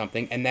suggested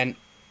something, and then,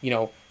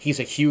 he's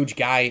a huge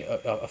guy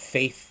of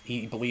faith.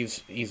 He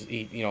believes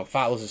he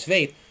follows his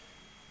faith,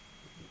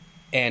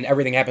 and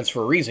everything happens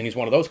for a reason. He's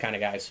one of those kind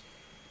of guys.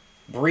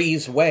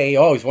 Breeze Way,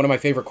 he's one of my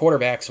favorite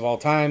quarterbacks of all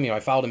time. I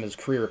followed him his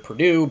career at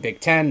Purdue, Big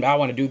Ten. I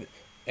want to do,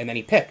 and then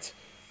he picked.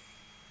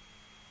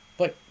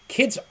 But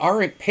kids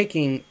aren't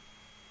picking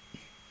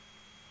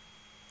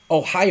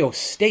Ohio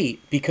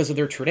State because of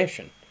their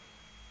tradition.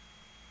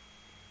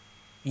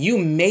 You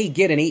may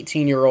get an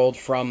 18-year-old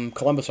from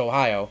Columbus,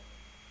 Ohio,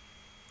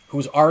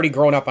 who's already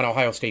grown up on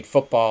Ohio State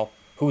football,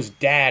 whose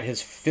dad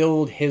has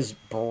filled his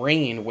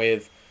brain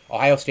with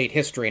Ohio State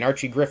history and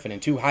Archie Griffin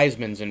and 2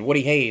 Heismans and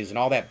Woody Hayes and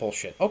all that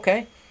bullshit.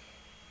 Okay.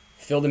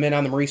 Filled him in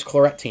on the Maurice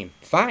Clarett team.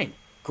 Fine.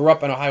 Grew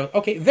up in Ohio.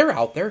 Okay, they're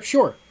out there.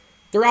 Sure.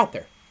 They're out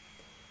there.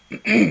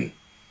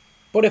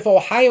 But if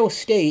Ohio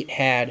State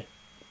had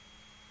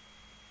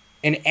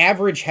an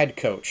average head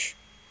coach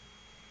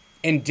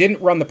and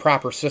didn't run the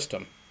proper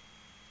system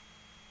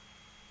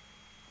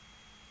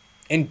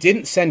and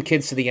didn't send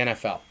kids to the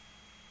NFL,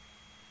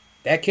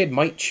 that kid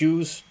might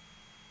choose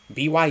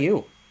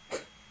BYU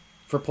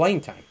for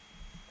playing time.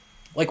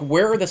 Like,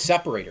 where are the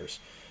separators?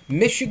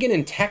 Michigan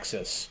and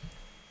Texas,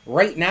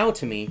 right now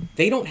to me,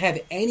 they don't have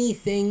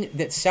anything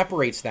that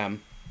separates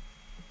them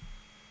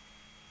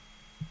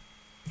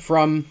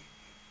from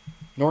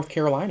North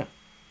Carolina,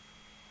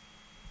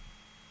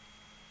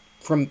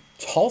 from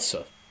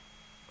Tulsa,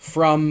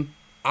 from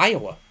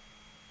Iowa,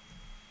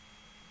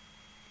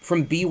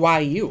 from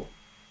BYU,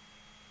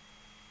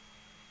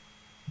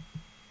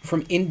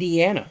 from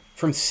Indiana,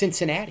 from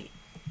Cincinnati.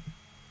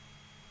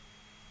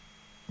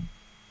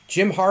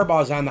 Jim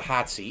Harbaugh's on the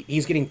hot seat.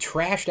 He's getting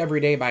trashed every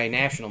day by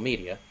national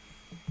media.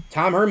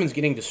 Tom Herman's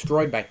getting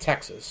destroyed by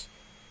Texas.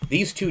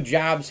 These 2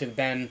 jobs have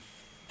been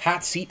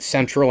hot seat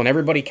central, and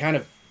everybody kind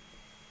of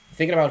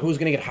thinking about who's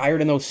going to get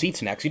hired in those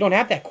seats next. You don't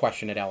have that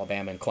question at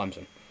Alabama and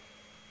Clemson.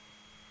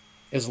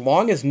 As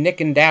long as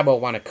Nick and Dabo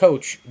want to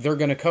coach, they're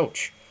going to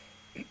coach.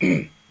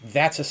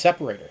 That's a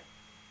separator.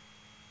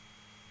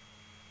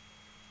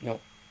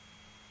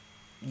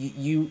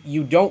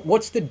 You don't.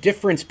 What's the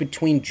difference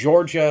between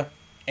Georgia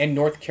and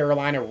North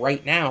Carolina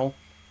right now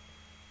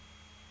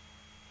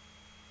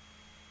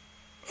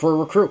for a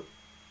recruit?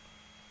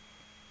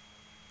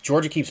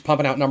 Georgia keeps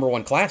pumping out number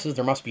 1 classes.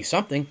 There must be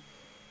something.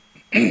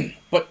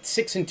 But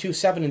 6-2,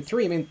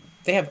 7-3. I mean,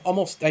 they have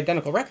almost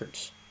identical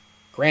records.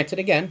 Granted,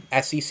 again,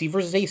 SEC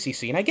versus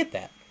ACC, and I get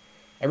that.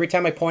 Every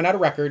time I point out a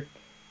record,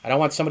 I don't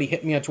want somebody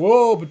hitting me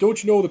on, but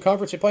don't you know the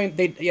conference they play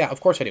in? Yeah,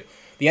 of course I do.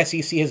 The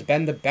SEC has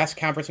been the best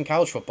conference in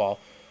college football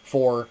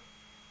for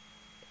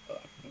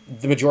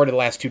the majority of the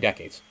last 2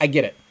 decades. I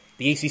get it.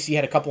 The ACC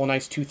had a couple of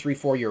nice 2, 3,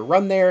 4-year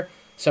run there.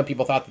 Some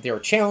people thought that they were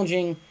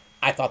challenging.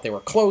 I thought they were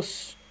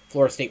close.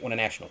 Florida State won a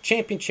national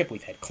championship.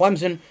 We've had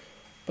Clemson.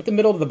 But the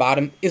middle to the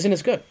bottom isn't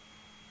as good.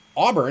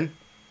 Auburn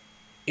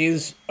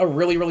is a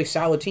really, really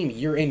solid team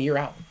year in, year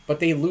out.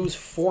 But they lose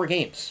 4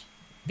 games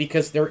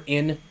because they're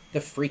in the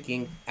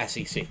freaking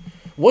SEC.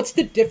 What's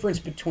the difference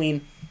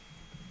between,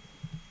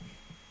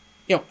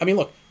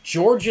 look,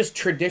 Georgia's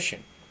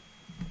tradition.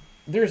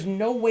 There's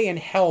no way in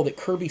hell that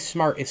Kirby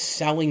Smart is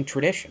selling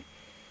tradition.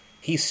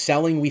 He's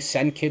selling, we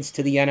send kids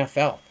to the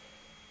NFL.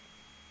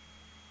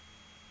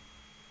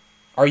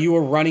 Are you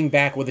a running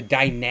back with a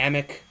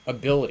dynamic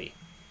ability?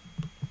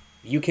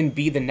 You can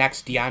be the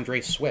next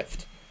DeAndre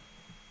Swift.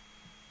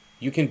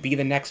 You can be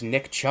the next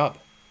Nick Chubb.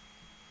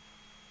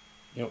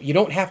 You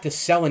don't have to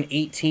sell an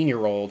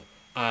 18-year-old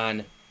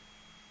on...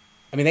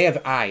 they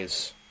have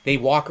eyes. They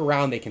walk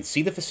around, they can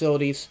see the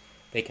facilities,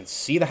 they can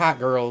see the hot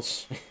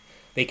girls,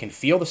 they can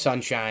feel the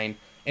sunshine,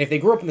 and if they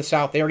grew up in the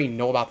South, they already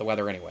know about the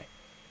weather anyway.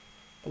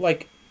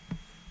 But,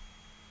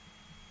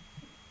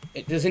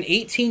 does an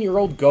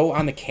 18-year-old go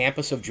on the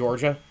campus of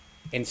Georgia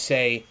and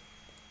say,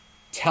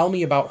 tell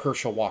me about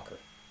Herschel Walker,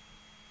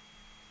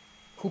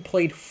 who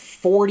played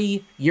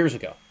 40 years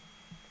ago?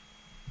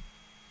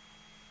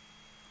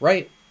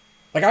 Right?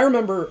 I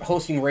remember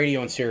hosting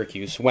radio in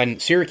Syracuse when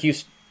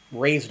Syracuse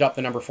raised up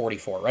the number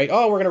 44, right?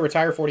 Oh, we're going to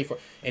retire 44.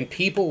 And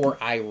people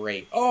were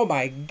irate. Oh,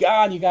 my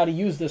God, you got to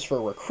use this for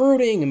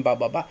recruiting and blah,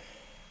 blah, blah.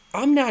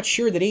 I'm not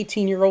sure that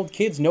 18-year-old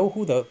kids know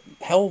who the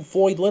hell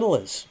Floyd Little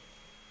is.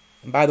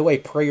 And by the way,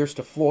 prayers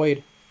to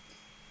Floyd.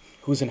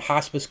 who's in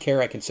hospice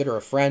care I consider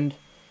a friend.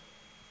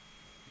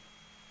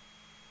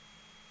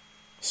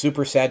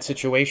 Super sad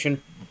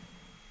situation.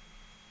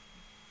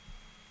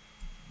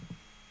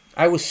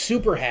 I was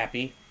super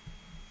happy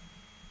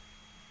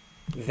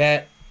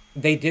that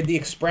they did the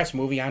Express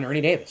movie on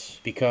Ernie Davis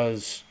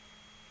because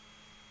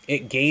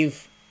it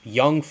gave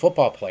young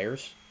football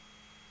players,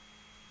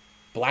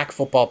 black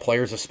football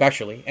players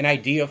especially, an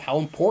idea of how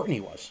important he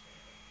was.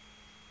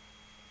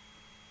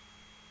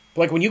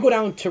 Like when you go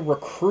down to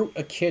recruit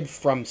a kid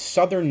from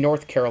Southern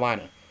North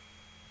Carolina,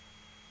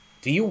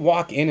 do you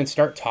walk in and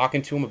start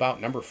talking to him about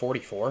number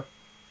 44?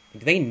 Do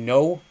they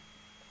know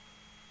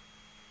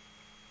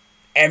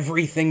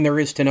everything there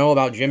is to know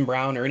about Jim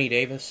Brown, Ernie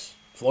Davis,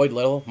 Floyd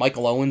Little,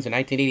 Michael Owens in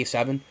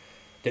 1987?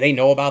 Do they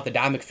know about the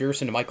Don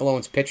McPherson to Michael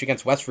Owens pitch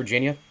against West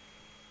Virginia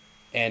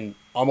and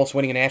almost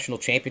winning a national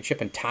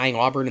championship and tying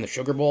Auburn in the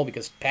Sugar Bowl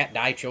because Pat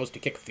Dye chose to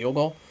kick a field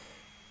goal?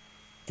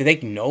 Do they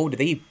know? Do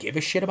they give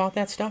a shit about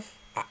that stuff?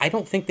 I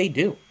don't think they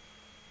do.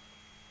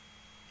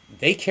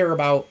 They care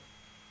about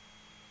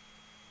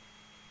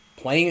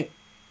playing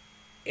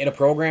in a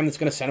program that's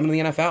going to send them to the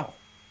NFL,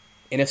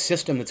 in a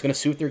system that's going to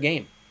suit their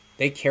game.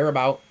 They care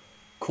about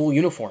cool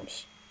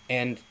uniforms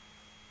and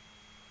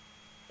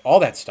all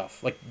that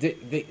stuff. Like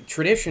the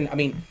tradition, I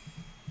mean,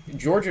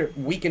 Georgia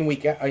week in,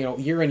 week out,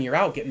 year in, year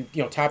out, getting,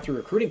 top 3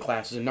 recruiting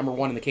classes and number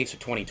 1 in the case of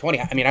 2020.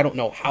 I mean, I don't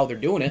know how they're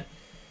doing it.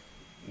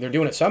 They're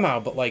doing it somehow,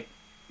 but like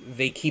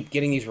they keep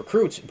getting these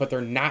recruits, but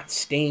they're not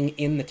staying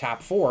in the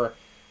top 4,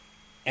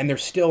 and they're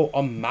still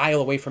a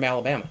mile away from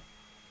Alabama.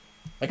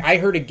 Like I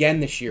heard again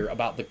this year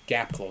about the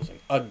gap closing.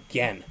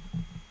 Again.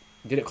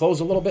 Did it close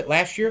a little bit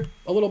last year?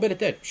 A little bit it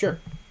did. Sure.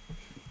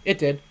 It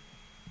did.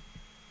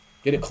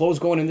 Did it close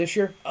going in this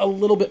year? A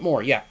little bit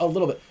more. Yeah, a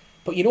little bit.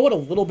 But you know what a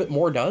little bit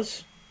more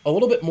does? A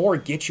little bit more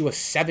gets you a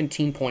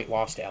 17-point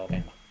loss to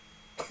Alabama.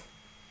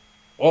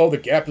 Oh, the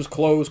gap is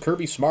closed.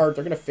 Kirby Smart.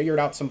 They're going to figure it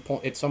out at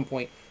some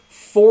point.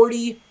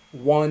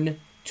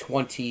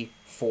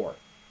 41-24.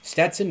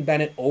 Stetson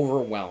Bennett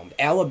overwhelmed.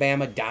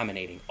 Alabama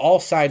dominating. All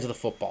sides of the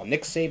football.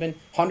 Nick Saban,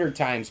 100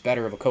 times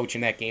better of a coach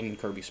in that game than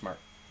Kirby Smart.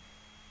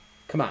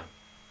 Come on.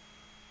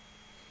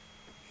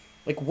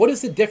 Like, what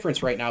is the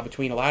difference right now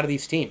between a lot of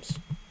these teams?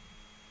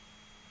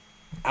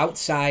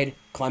 Outside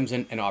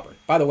Clemson and Auburn.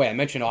 By the way, I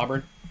mentioned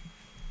Auburn.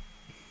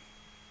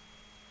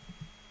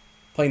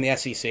 Playing the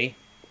SEC.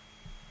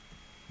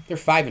 They're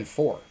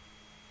 5-4.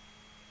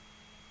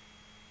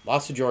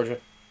 Lost to Georgia.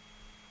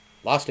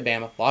 Lost to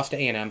Bama. Lost to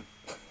A&M.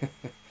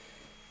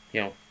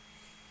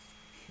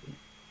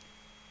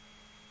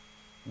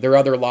 Their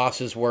other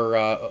losses were,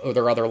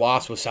 their other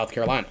loss was South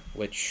Carolina,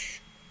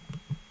 which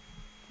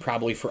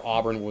probably for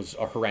Auburn was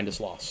a horrendous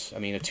loss. I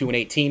mean, a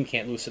 2-8 team,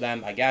 can't lose to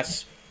them, I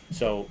guess.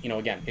 So,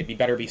 again, it'd be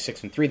better to be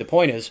 6-3. The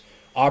point is,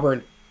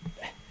 Auburn,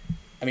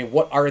 I mean,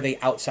 what are they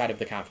outside of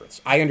the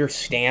conference? I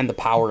understand the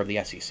power of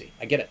the SEC.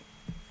 I get it.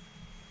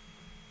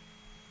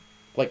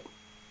 Like,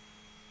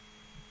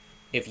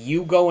 if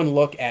you go and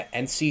look at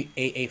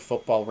NCAA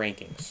football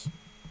rankings,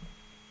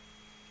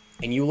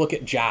 and you look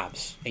at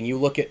jobs, and you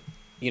look at,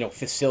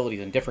 facilities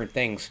and different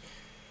things,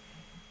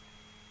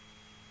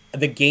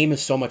 the game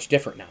is so much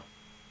different now.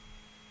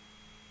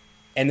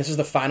 And this is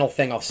the final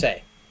thing I'll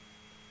say.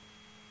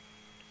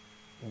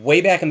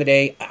 Way back in the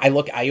day, I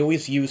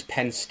always use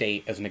Penn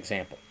State as an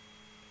example.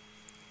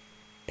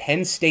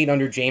 Penn State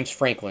under James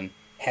Franklin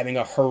having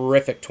a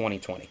horrific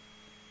 2020,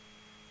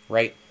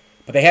 right?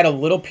 But they had a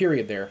little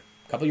period there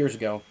a couple years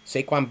ago.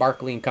 Saquon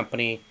Barkley and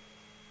company,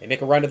 they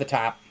make a run to the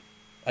top.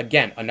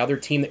 Again, another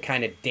team that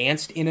kind of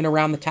danced in and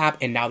around the top,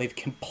 and now they've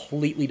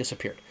completely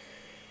disappeared.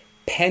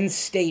 Penn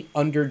State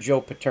under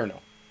Joe Paterno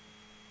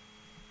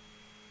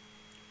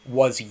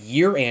was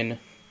year in,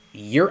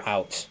 year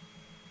out,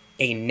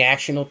 a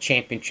national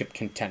championship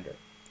contender.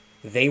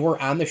 They were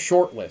on the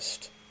short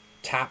list,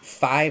 top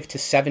 5 to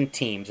 7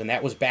 teams, and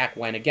that was back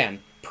when,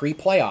 again,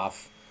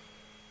 pre-playoff,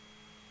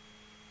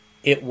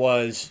 it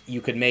was,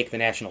 you could make the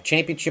national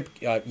championship,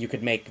 you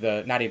could make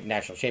the, not even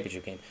national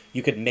championship game,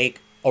 you could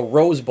make a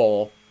Rose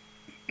Bowl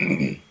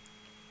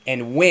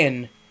and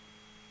win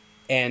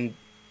and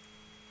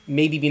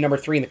maybe be number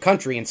 3 in the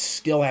country and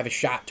still have a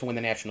shot to win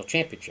the national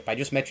championship. I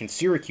just mentioned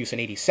Syracuse in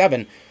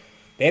 87.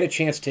 They had a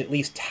chance to at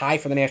least tie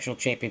for the national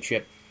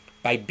championship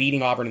by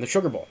beating Auburn in the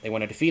Sugar Bowl. They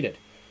went undefeated.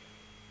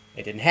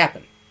 It didn't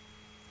happen.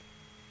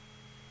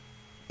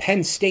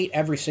 Penn State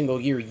every single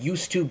year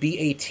used to be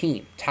a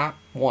team, top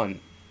 1,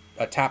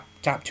 top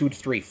 2 to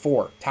 3,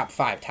 4, top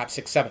 5, top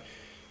 6, 7.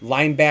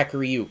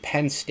 Linebacker U,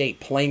 Penn State,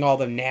 playing all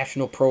the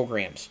national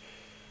programs.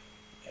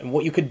 And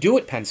what you could do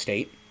at Penn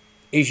State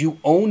is you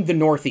owned the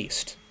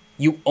Northeast.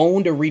 You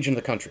owned a region of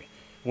the country.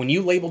 When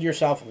you labeled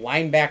yourself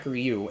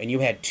linebacker U and you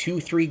had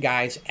 2-3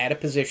 guys at a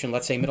position,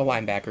 let's say middle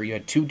linebacker, you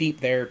had 2 deep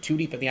there, 2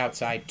 deep on the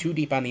outside, 2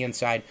 deep on the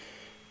inside,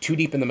 2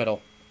 deep in the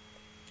middle.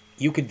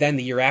 You could then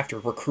the year after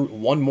recruit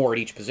 1 more at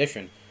each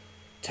position.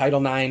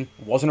 Title IX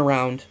wasn't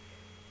around.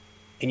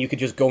 And you could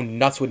just go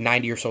nuts with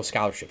 90 or so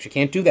scholarships. You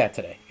can't do that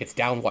today. It's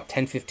down,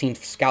 10, 15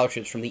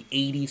 scholarships from the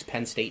 80s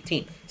Penn State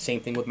team. Same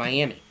thing with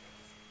Miami.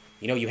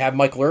 You know, you have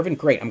Michael Irvin,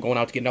 great. I'm going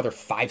out to get another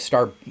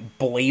 5-star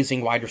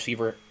blazing wide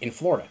receiver in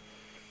Florida.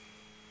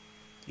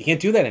 You can't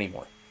do that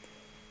anymore.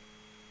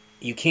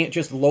 You can't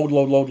just load.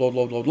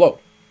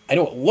 I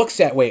know it looks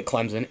that way at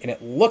Clemson, and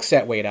it looks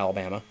that way at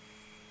Alabama,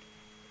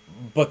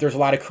 but there's a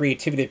lot of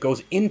creativity that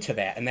goes into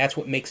that, and that's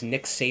what makes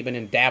Nick Saban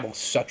and Dabo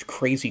such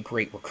crazy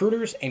great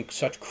recruiters and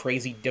such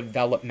crazy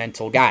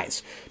developmental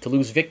guys. To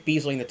lose Vic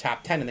Beasley in the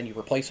top 10 and then you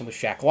replace him with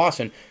Shaq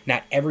Lawson,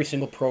 not every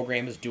single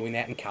program is doing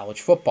that in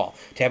college football.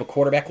 To have a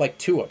quarterback like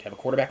Tua, to have a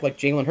quarterback like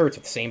Jalen Hurts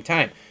at the same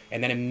time,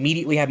 and then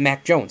immediately have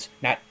Mac Jones.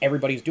 Not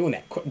everybody's doing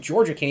that.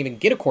 Georgia can't even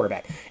get a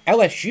quarterback.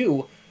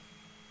 LSU,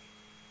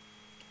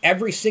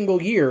 every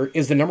single year,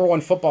 is the number one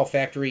football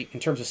factory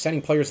in terms of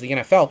sending players to the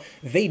NFL.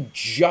 They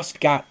just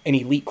got an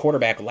elite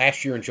quarterback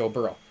last year in Joe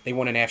Burrow. They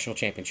won a national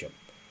championship.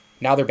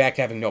 Now they're back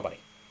to having nobody.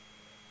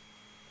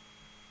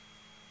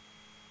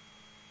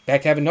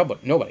 Back to having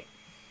nobody.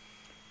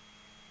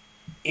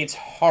 It's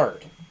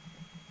hard.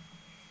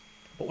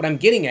 But what I'm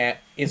getting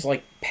at is,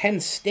 like,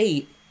 Penn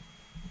State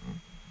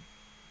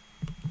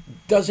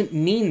doesn't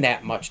mean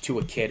that much to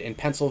a kid in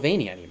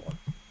Pennsylvania anymore.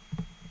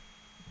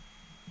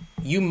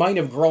 You might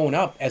have grown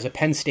up as a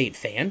Penn State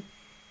fan.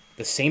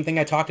 The same thing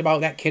I talked about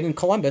with that kid in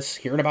Columbus,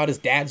 hearing about his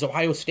dad's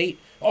Ohio State.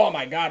 Oh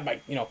my God,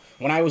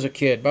 when I was a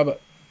kid, blah, blah.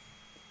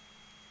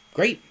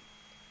 Great.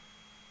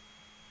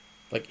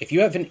 Like, if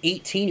you have an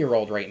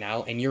 18-year-old right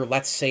now and you're,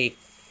 let's say,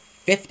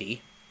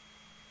 50,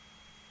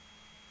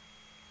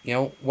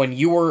 when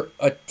you were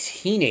a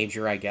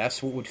teenager, I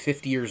guess, what would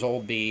 50 years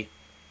old be?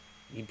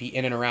 You'd be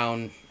in and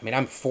around,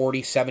 I'm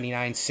 40,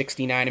 79,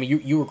 69.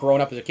 You were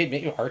growing up as a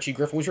kid. Archie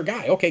Griffin was your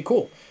guy. Okay,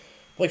 cool.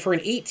 Like, for an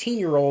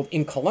 18-year-old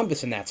in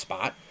Columbus in that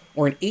spot,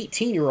 or an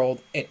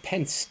 18-year-old at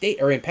Penn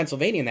State or in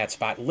Pennsylvania in that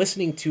spot,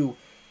 listening to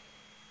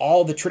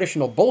all the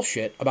traditional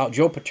bullshit about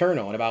Joe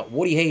Paterno and about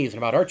Woody Hayes and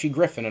about Archie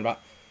Griffin and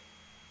about...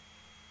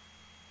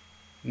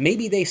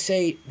 Maybe they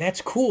say,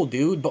 that's cool,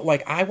 dude, but,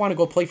 like, I want to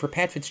go play for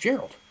Pat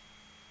Fitzgerald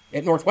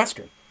at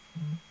Northwestern.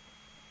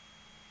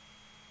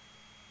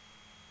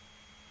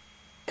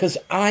 Because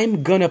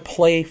I'm going to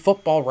play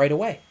football right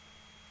away.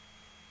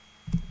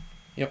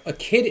 A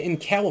kid in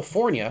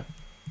California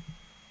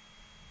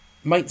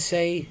might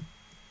say,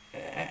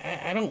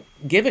 I don't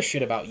give a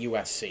shit about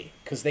USC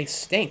because they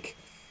stink.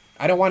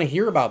 I don't want to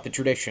hear about the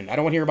tradition. I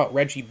don't want to hear about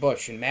Reggie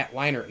Bush and Matt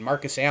Leinart and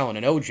Marcus Allen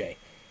and OJ.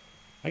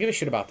 I give a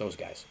shit about those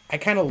guys. I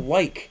kind of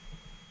like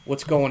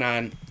what's going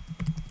on.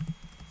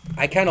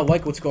 At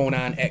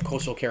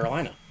Coastal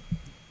Carolina.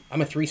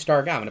 I'm a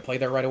 3-star guy. I'm going to play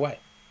there right away.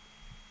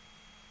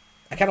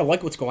 I kind of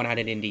like what's going on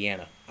in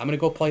Indiana. I'm going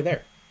to go play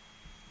there.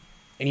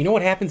 And you know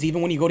what happens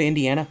even when you go to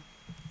Indiana?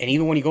 And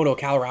even when you go to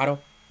Colorado?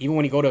 Even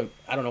when you go to,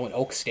 an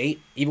Oak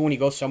State? Even when you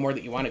go somewhere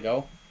that you want to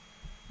go?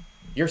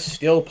 You're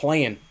still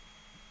playing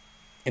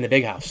in the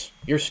Big House.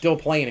 You're still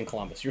playing in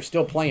Columbus. You're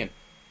still playing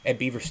at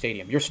Beaver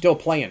Stadium. You're still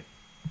playing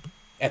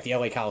at the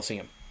LA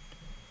Coliseum.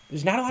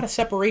 There's not a lot of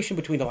separation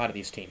between a lot of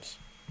these teams.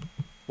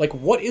 Like,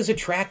 what is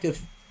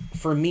attractive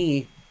for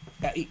me?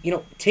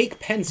 Take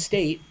Penn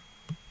State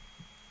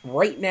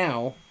right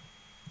now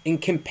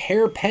and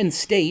compare Penn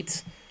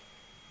State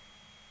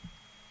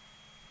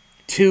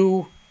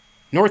to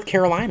North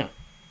Carolina.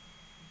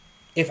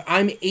 If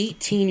I'm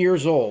 18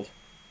 years old,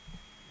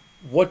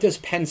 what does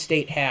Penn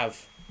State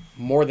have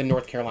more than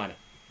North Carolina?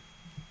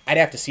 I'd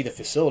have to see the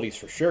facilities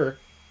for sure.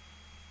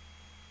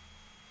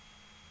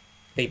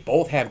 They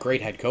both have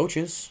great head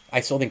coaches. I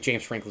still think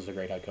James Franklin's a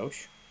great head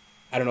coach.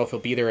 I don't know if he'll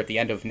be there at the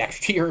end of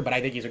next year, but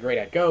I think he's a great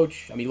head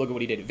coach. Look at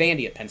what he did at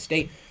Vandy, at Penn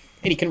State.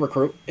 And he can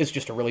recruit. It's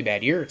just a really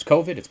bad year. It's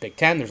COVID. It's Big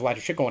Ten. There's a lot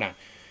of shit going on.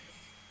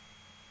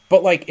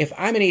 But, like, if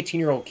I'm an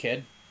 18-year-old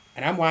kid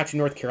and I'm watching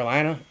North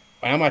Carolina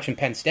and I'm watching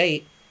Penn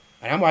State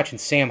and I'm watching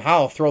Sam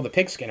Howell throw the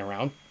pigskin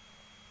around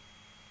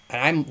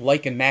and I'm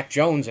liking Mac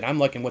Jones and I'm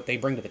liking what they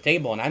bring to the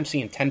table and I'm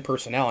seeing 10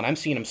 personnel and I'm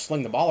seeing them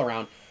sling the ball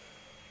around,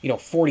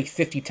 40,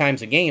 50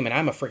 times a game, and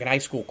I'm a freaking high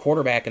school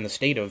quarterback in the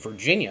state of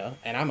Virginia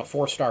and I'm a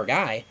 4-star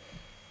guy,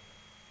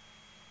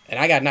 and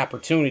I got an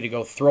opportunity to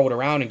go throw it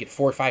around and get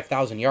 4,000 or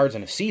 5,000 yards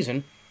in a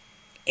season,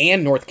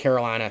 and North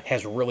Carolina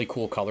has really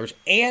cool colors,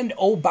 and,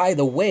 oh, by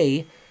the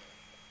way,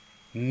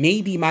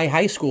 maybe my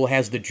high school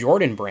has the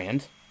Jordan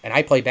brand, and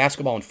I play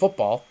basketball and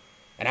football,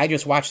 and I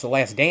just watched The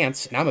Last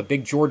Dance, and I'm a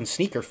big Jordan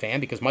sneaker fan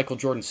because Michael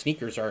Jordan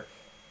sneakers are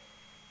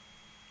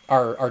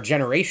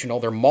generational.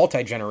 They're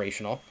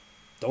multi-generational.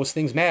 Those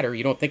things matter.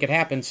 You don't think it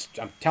happens.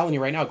 I'm telling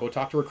you right now, go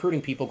talk to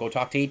recruiting people. Go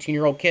talk to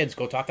 18-year-old kids.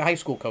 Go talk to high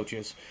school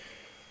coaches.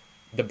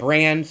 The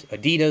brand,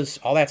 Adidas,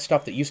 all that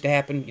stuff that used to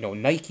happen,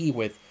 Nike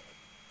with,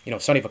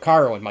 Sonny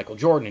Vaccaro and Michael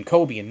Jordan and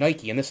Kobe and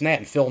Nike and this and that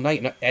and Phil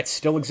Knight, that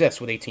still exists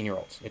with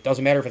 18-year-olds. It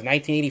doesn't matter if it's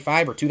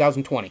 1985 or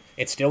 2020.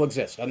 It still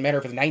exists. Doesn't matter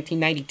if it's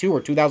 1992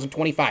 or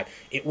 2025.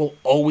 It will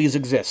always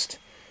exist.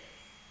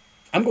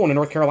 I'm going to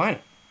North Carolina.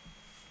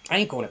 I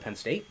ain't going to Penn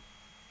State.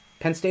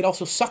 Penn State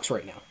also sucks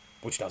right now,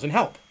 which doesn't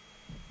help.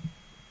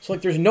 So,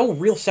 there's no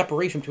real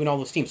separation between all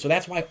those teams. So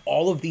that's why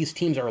all of these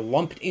teams are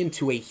lumped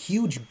into a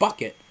huge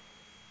bucket.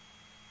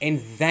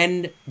 And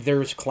then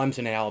there's Clemson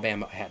and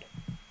Alabama ahead.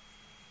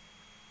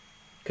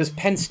 Because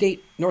Penn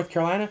State, North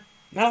Carolina,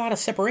 not a lot of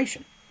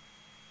separation.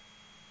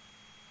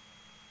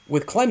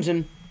 With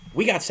Clemson,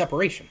 we got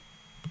separation.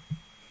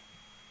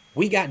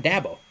 We got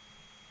Dabo.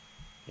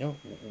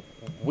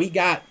 We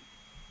got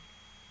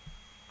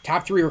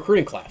top 3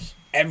 recruiting class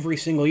every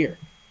single year.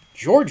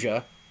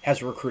 Georgia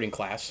has a recruiting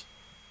class,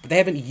 but they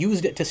haven't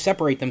used it to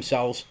separate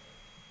themselves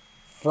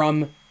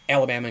from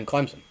Alabama and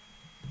Clemson.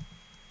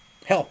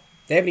 Hell,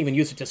 they haven't even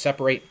used it to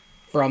separate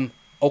from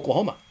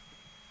Oklahoma.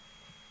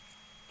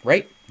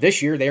 Right?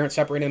 This year, they aren't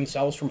separating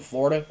themselves from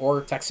Florida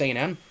or Texas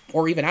A&M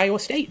or even Iowa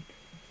State.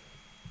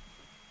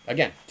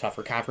 Again,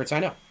 tougher conference, I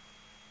know.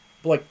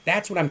 But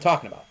that's what I'm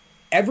talking about.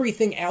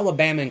 Everything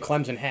Alabama and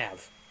Clemson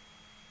have,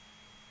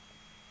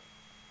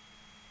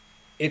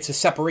 it's a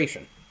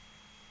separation.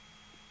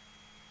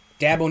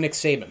 Dabo, Nick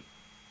Saban.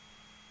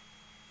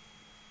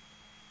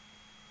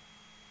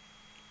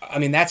 I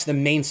mean, that's the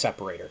main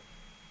separator.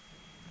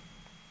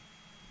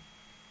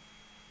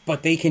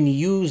 But they can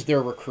use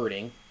their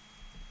recruiting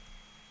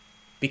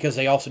because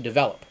they also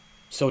develop.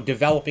 So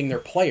developing their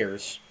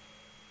players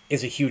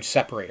is a huge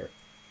separator.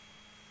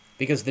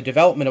 Because the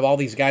development of all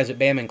these guys at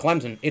Bama and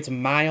Clemson, it's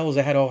miles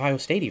ahead of Ohio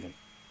State even.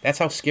 That's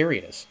how scary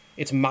it is.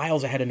 It's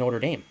miles ahead of Notre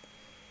Dame.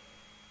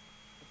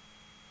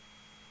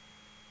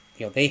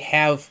 They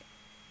have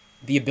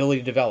the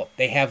ability to develop.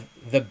 They have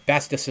the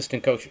best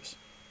assistant coaches.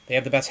 They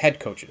have the best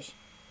head coaches.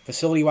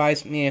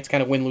 Facility-wise, it's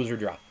kind of win, lose, or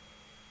draw.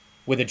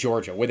 With a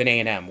Georgia, with an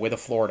A&M, with a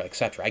Florida,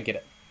 etc. I get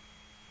it.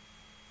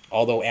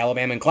 Although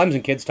Alabama and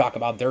Clemson kids talk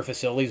about their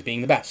facilities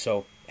being the best,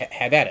 so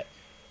have at it.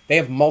 They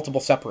have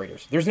multiple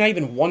separators. There's not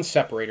even one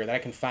separator that I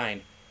can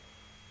find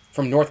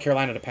from North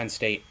Carolina to Penn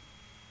State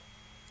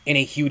in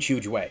a huge,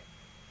 huge way.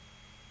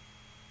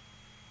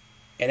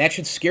 And that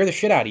should scare the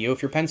shit out of you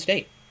if you're Penn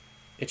State.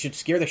 It should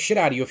scare the shit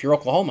out of you if you're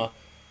Oklahoma.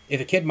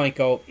 If a kid might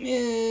go,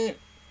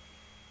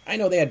 I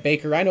know they had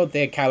Baker, I know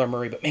they had Kyler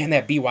Murray, but man,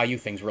 that BYU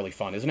thing's really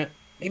fun, isn't it?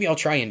 Maybe I'll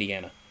try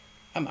Indiana.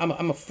 I'm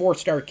a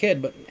 4-star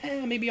kid, but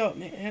maybe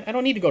I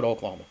don't need to go to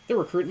Oklahoma. They're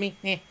recruiting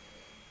me.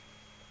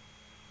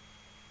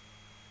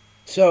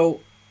 So,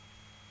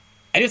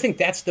 I just think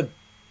that's the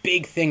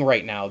big thing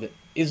right now that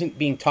isn't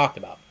being talked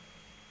about.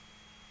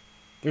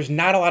 There's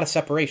not a lot of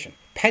separation.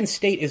 Penn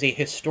State is a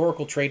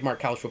historical trademark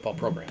college football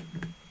program.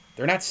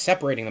 They're not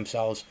separating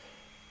themselves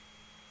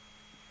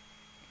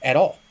at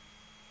all.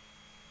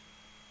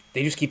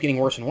 They just keep getting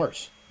worse and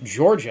worse.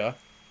 Georgia,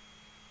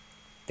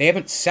 they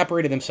haven't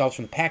separated themselves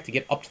from the pack to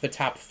get up to the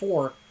top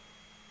 4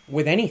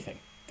 with anything.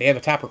 They have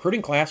a top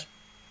recruiting class,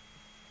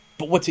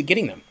 but what's it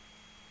getting them?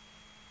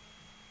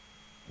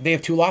 They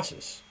have 2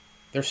 losses.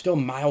 They're still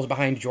miles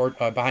behind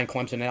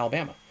Clemson and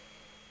Alabama.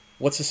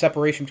 What's the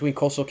separation between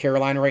Coastal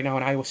Carolina right now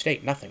and Iowa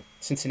State? Nothing.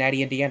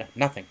 Cincinnati, Indiana?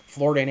 Nothing.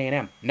 Florida and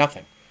A&M?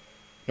 Nothing.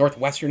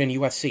 Northwestern and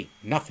USC?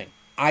 Nothing.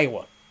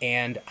 Iowa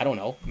and,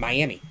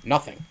 Miami?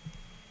 Nothing.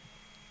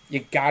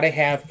 You got to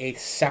have a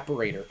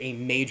separator, a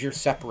major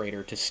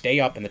separator, to stay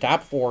up in the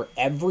top 4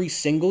 every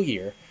single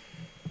year.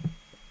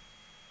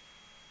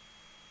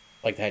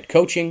 Like the head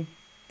coaching,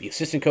 the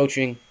assistant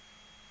coaching,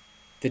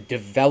 the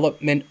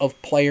development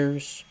of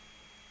players,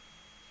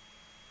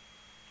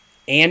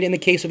 and in the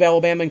case of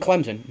Alabama and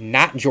Clemson,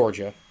 not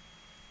Georgia,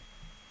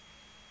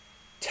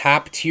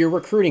 top-tier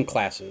recruiting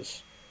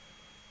classes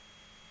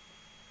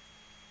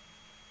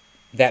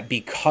that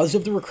because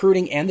of the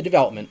recruiting and the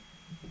development,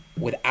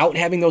 without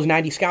having those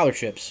 90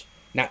 scholarships,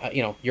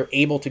 you're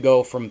able to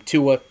go from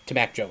Tua to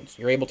Mac Jones.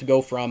 You're able to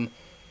go from,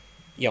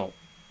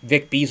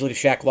 Vic Beasley to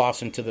Shaq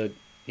Lawson to the,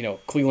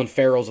 Cleveland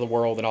Farrells of the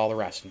world and all the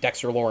rest, and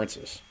Dexter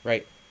Lawrence's,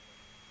 right?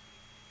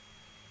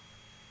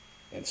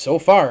 And so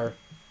far,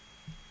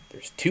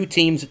 there's 2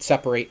 teams that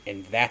separate,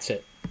 and that's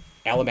it.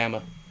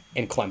 Alabama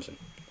and Clemson.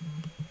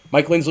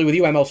 Mike Lindsley with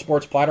you, ML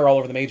Sports Platter, all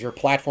over the major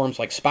platforms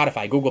like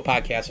Spotify, Google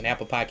Podcasts, and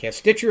Apple Podcasts,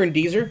 Stitcher, and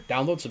Deezer.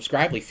 Download,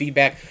 subscribe, leave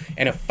feedback,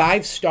 and a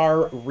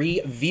 5-star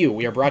review.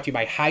 We are brought to you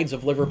by Hides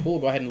of Liverpool.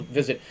 Go ahead and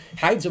visit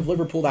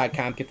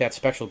hidesofliverpool.com. Get that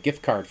special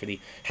gift card for the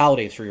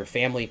holidays for your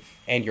family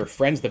and your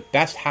friends. The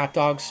best hot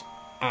dogs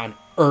on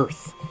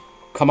earth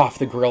come off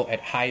the grill at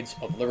Hides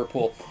of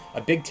Liverpool.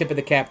 A big tip of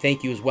the cap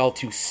thank you as well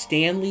to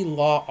Stanley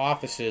Law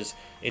Offices.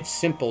 It's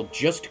simple.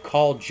 Just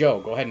call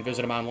Joe. Go ahead and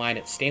visit them online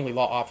at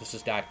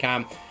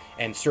stanleylawoffices.com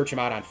and search them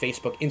out on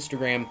Facebook,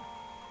 Instagram,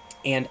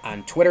 and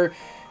on Twitter.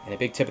 And a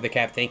big tip of the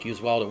cap thank you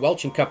as well to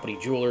Welch & Company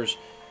Jewelers,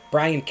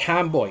 Brian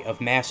Comboy of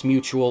Mass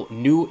Mutual,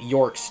 New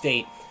York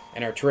State,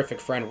 and our terrific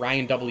friend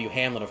Ryan W.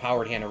 Hanlon of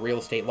Howard Hanna Real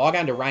Estate. Log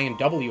on to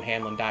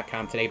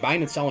ryanwhanlon.com today.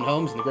 Buying and selling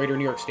homes in the greater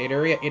New York State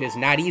area, it is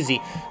not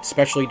easy,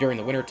 especially during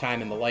the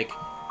wintertime and the like.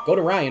 Go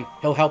to Ryan.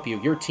 He'll help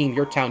you. Your team,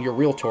 your town, your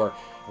realtor.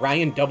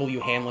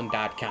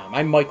 ryanwhanlon.com.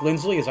 I'm Mike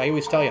Lindsley. As I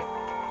always tell you,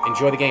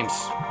 enjoy the games.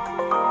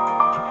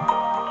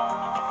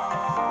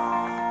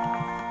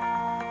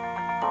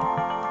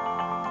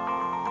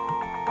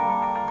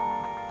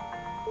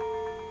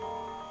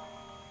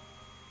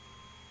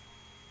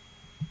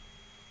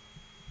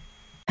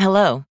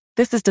 Hello,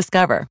 this is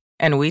Discover,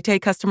 and we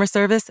take customer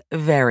service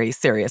very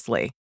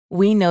seriously.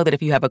 We know that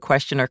if you have a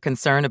question or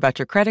concern about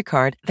your credit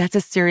card, that's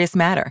a serious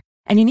matter,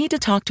 and you need to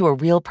talk to a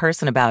real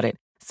person about it.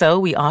 So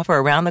we offer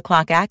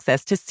around-the-clock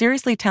access to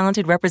seriously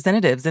talented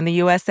representatives in the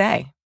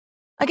USA.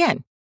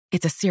 Again,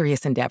 it's a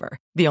serious endeavor.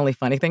 The only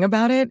funny thing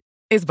about it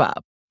is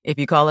Bob. If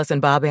you call us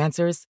and Bob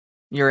answers,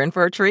 you're in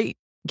for a treat.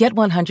 Get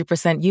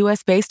 100%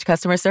 US-based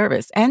customer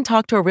service and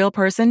talk to a real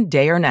person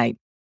day or night.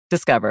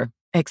 Discover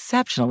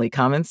exceptionally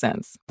common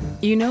sense.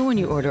 You know when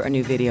you order a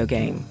new video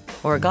game,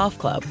 or a golf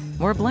club,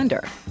 or a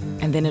blender,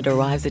 and then it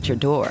arrives at your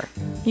door,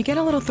 you get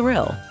a little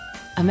thrill.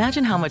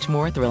 Imagine how much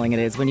more thrilling it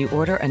is when you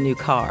order a new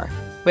car.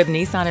 With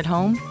Nissan at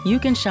home, you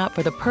can shop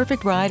for the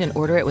perfect ride and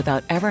order it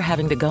without ever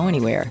having to go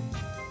anywhere.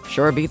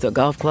 Sure beats a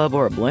golf club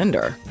or a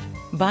blender.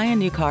 Buy a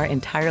new car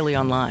entirely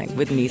online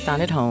with Nissan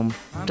at Home.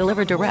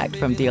 Delivered direct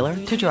from dealer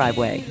to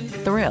driveway.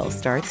 Thrill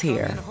starts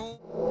here.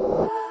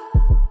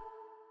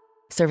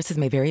 Services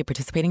may vary at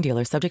participating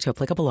dealers, subject to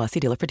applicable law.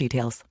 See dealer for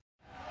details.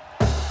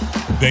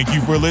 Thank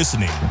you for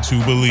listening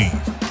to Believe.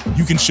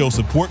 You can show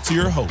support to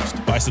your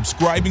host by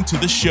subscribing to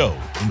the show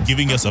and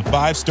giving us a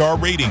 5-star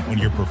rating on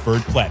your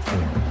preferred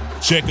platform.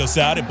 Check us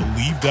out at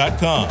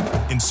Believe.com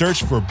and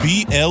search for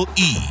BLEAV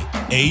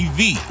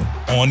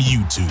on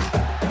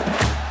YouTube.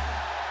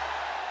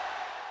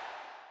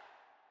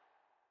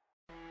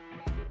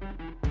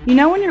 You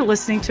know when you're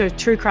listening to a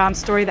true crime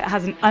story that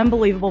has an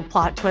unbelievable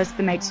plot twist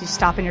that makes you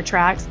stop in your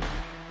tracks?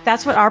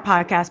 That's what our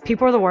podcast,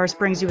 People Are the Worst,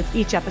 brings you with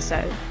each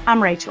episode.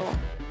 I'm Rachel.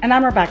 And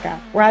I'm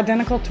Rebecca. We're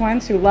identical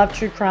twins who love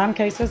true crime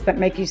cases that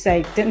make you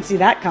say, didn't see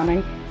that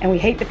coming, and we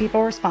hate the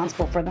people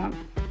responsible for them.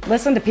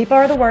 Listen to People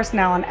Are the Worst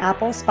now on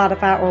Apple,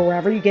 Spotify, or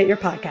wherever you get your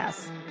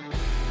podcasts.